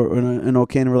time, an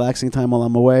okay and relaxing time while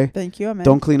I'm away. Thank you, Amen.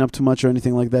 Don't clean up too much or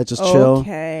anything like that. Just chill.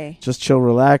 Okay. Just chill,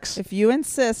 relax. If you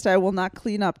insist, I will not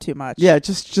clean up too much. Yeah,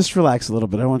 just relax a little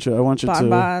bit. I want you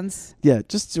bonbons. Yeah,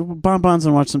 just bonbons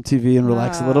and watch some TV and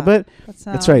relax a little bit.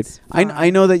 That's right. Fun.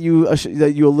 I know that you a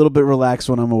little bit relax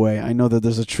when I'm away. I know that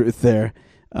there's a truth there,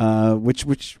 which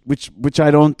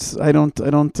I don't.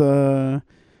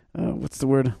 What's the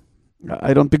word?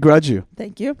 I don't begrudge you.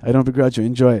 Thank you. I don't begrudge you.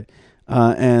 Enjoy it.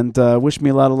 And wish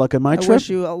me a lot of luck on my trip. I wish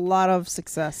you a lot of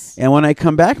success. And when I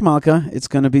come back, Malka, it's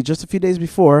going to be just a few days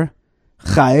before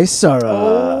Chai Sarah.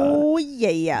 Oh,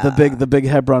 yeah. The big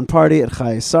Hebron party at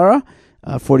Chai Sarah.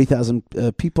 40,000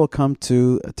 people come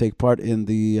to take part in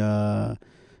the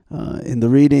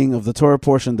reading of the Torah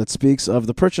portion that speaks of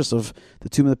the purchase of the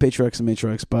tomb of the patriarchs and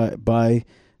matriarchs by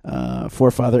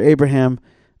forefather Abraham,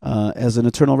 as an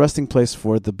eternal resting place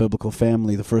for the biblical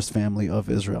family, the first family of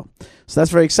Israel. So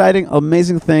that's very exciting,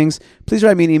 amazing things. Please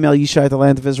write me an email,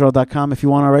 yishai@thelandofisrael.com. If you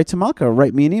want to write to Malka,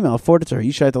 write me an email, forward it to her,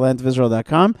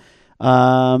 yishai@thelandofisrael.com.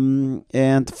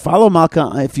 And follow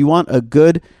Malka if you want a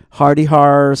good hearty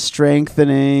har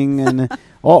strengthening and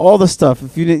all the stuff.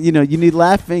 If you need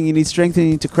laughing, you need strengthening,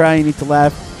 you need to cry, you need to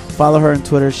laugh. Follow her on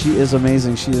Twitter. She is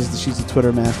amazing. She's a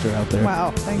Twitter master out there.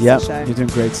 Wow, thanks, yep, Yishai. You're doing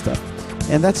great stuff.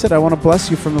 And that's it. I want to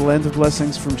bless you from the land of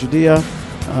blessings, from Judea,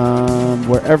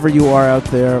 wherever you are out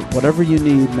there. Whatever you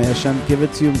need, may Hashem give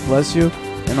it to you and bless you.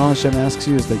 And all Hashem asks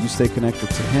you is that you stay connected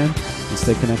to Him and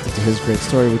stay connected to His great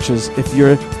story, which is if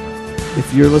you're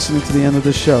listening to the end of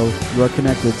the show, you are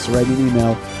connected. So write me an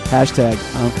email,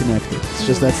 #I'm connected. It's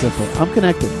just that simple. I'm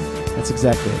connected. That's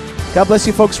exactly it. God bless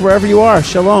you, folks, wherever you are.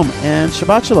 Shalom and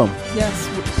Shabbat Shalom. Yes,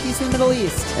 peace in the Middle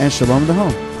East. And Shalom in the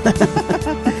home.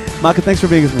 Malka, thanks for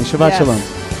being with me. Shabbat Shalom.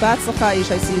 B'atzlacha,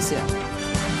 Yishai. See you soon.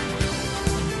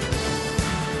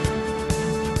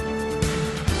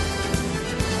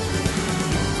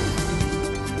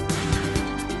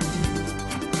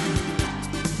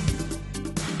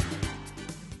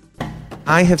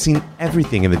 I have seen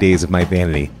everything in the days of my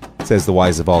vanity, says the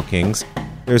wise of all kings.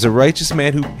 There's a righteous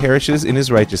man who perishes in his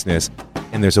righteousness,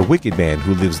 and there's a wicked man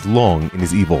who lives long in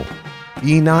his evil.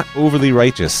 Be not overly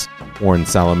righteous, warned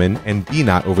Solomon, and be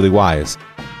not overly wise.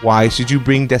 Why should you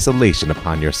bring desolation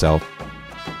upon yourself?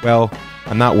 Well,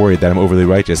 I'm not worried that I'm overly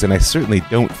righteous, and I certainly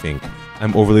don't think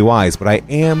I'm overly wise, but I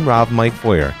am Rav Mike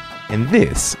Feuer, and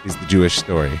this is the Jewish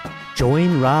Story.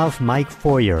 Join Rav Mike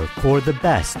Feuer for the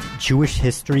best Jewish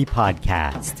history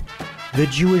podcast, The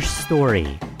Jewish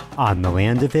Story, on the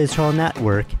Land of Israel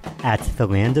Network at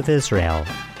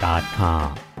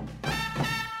thelandofisrael.com.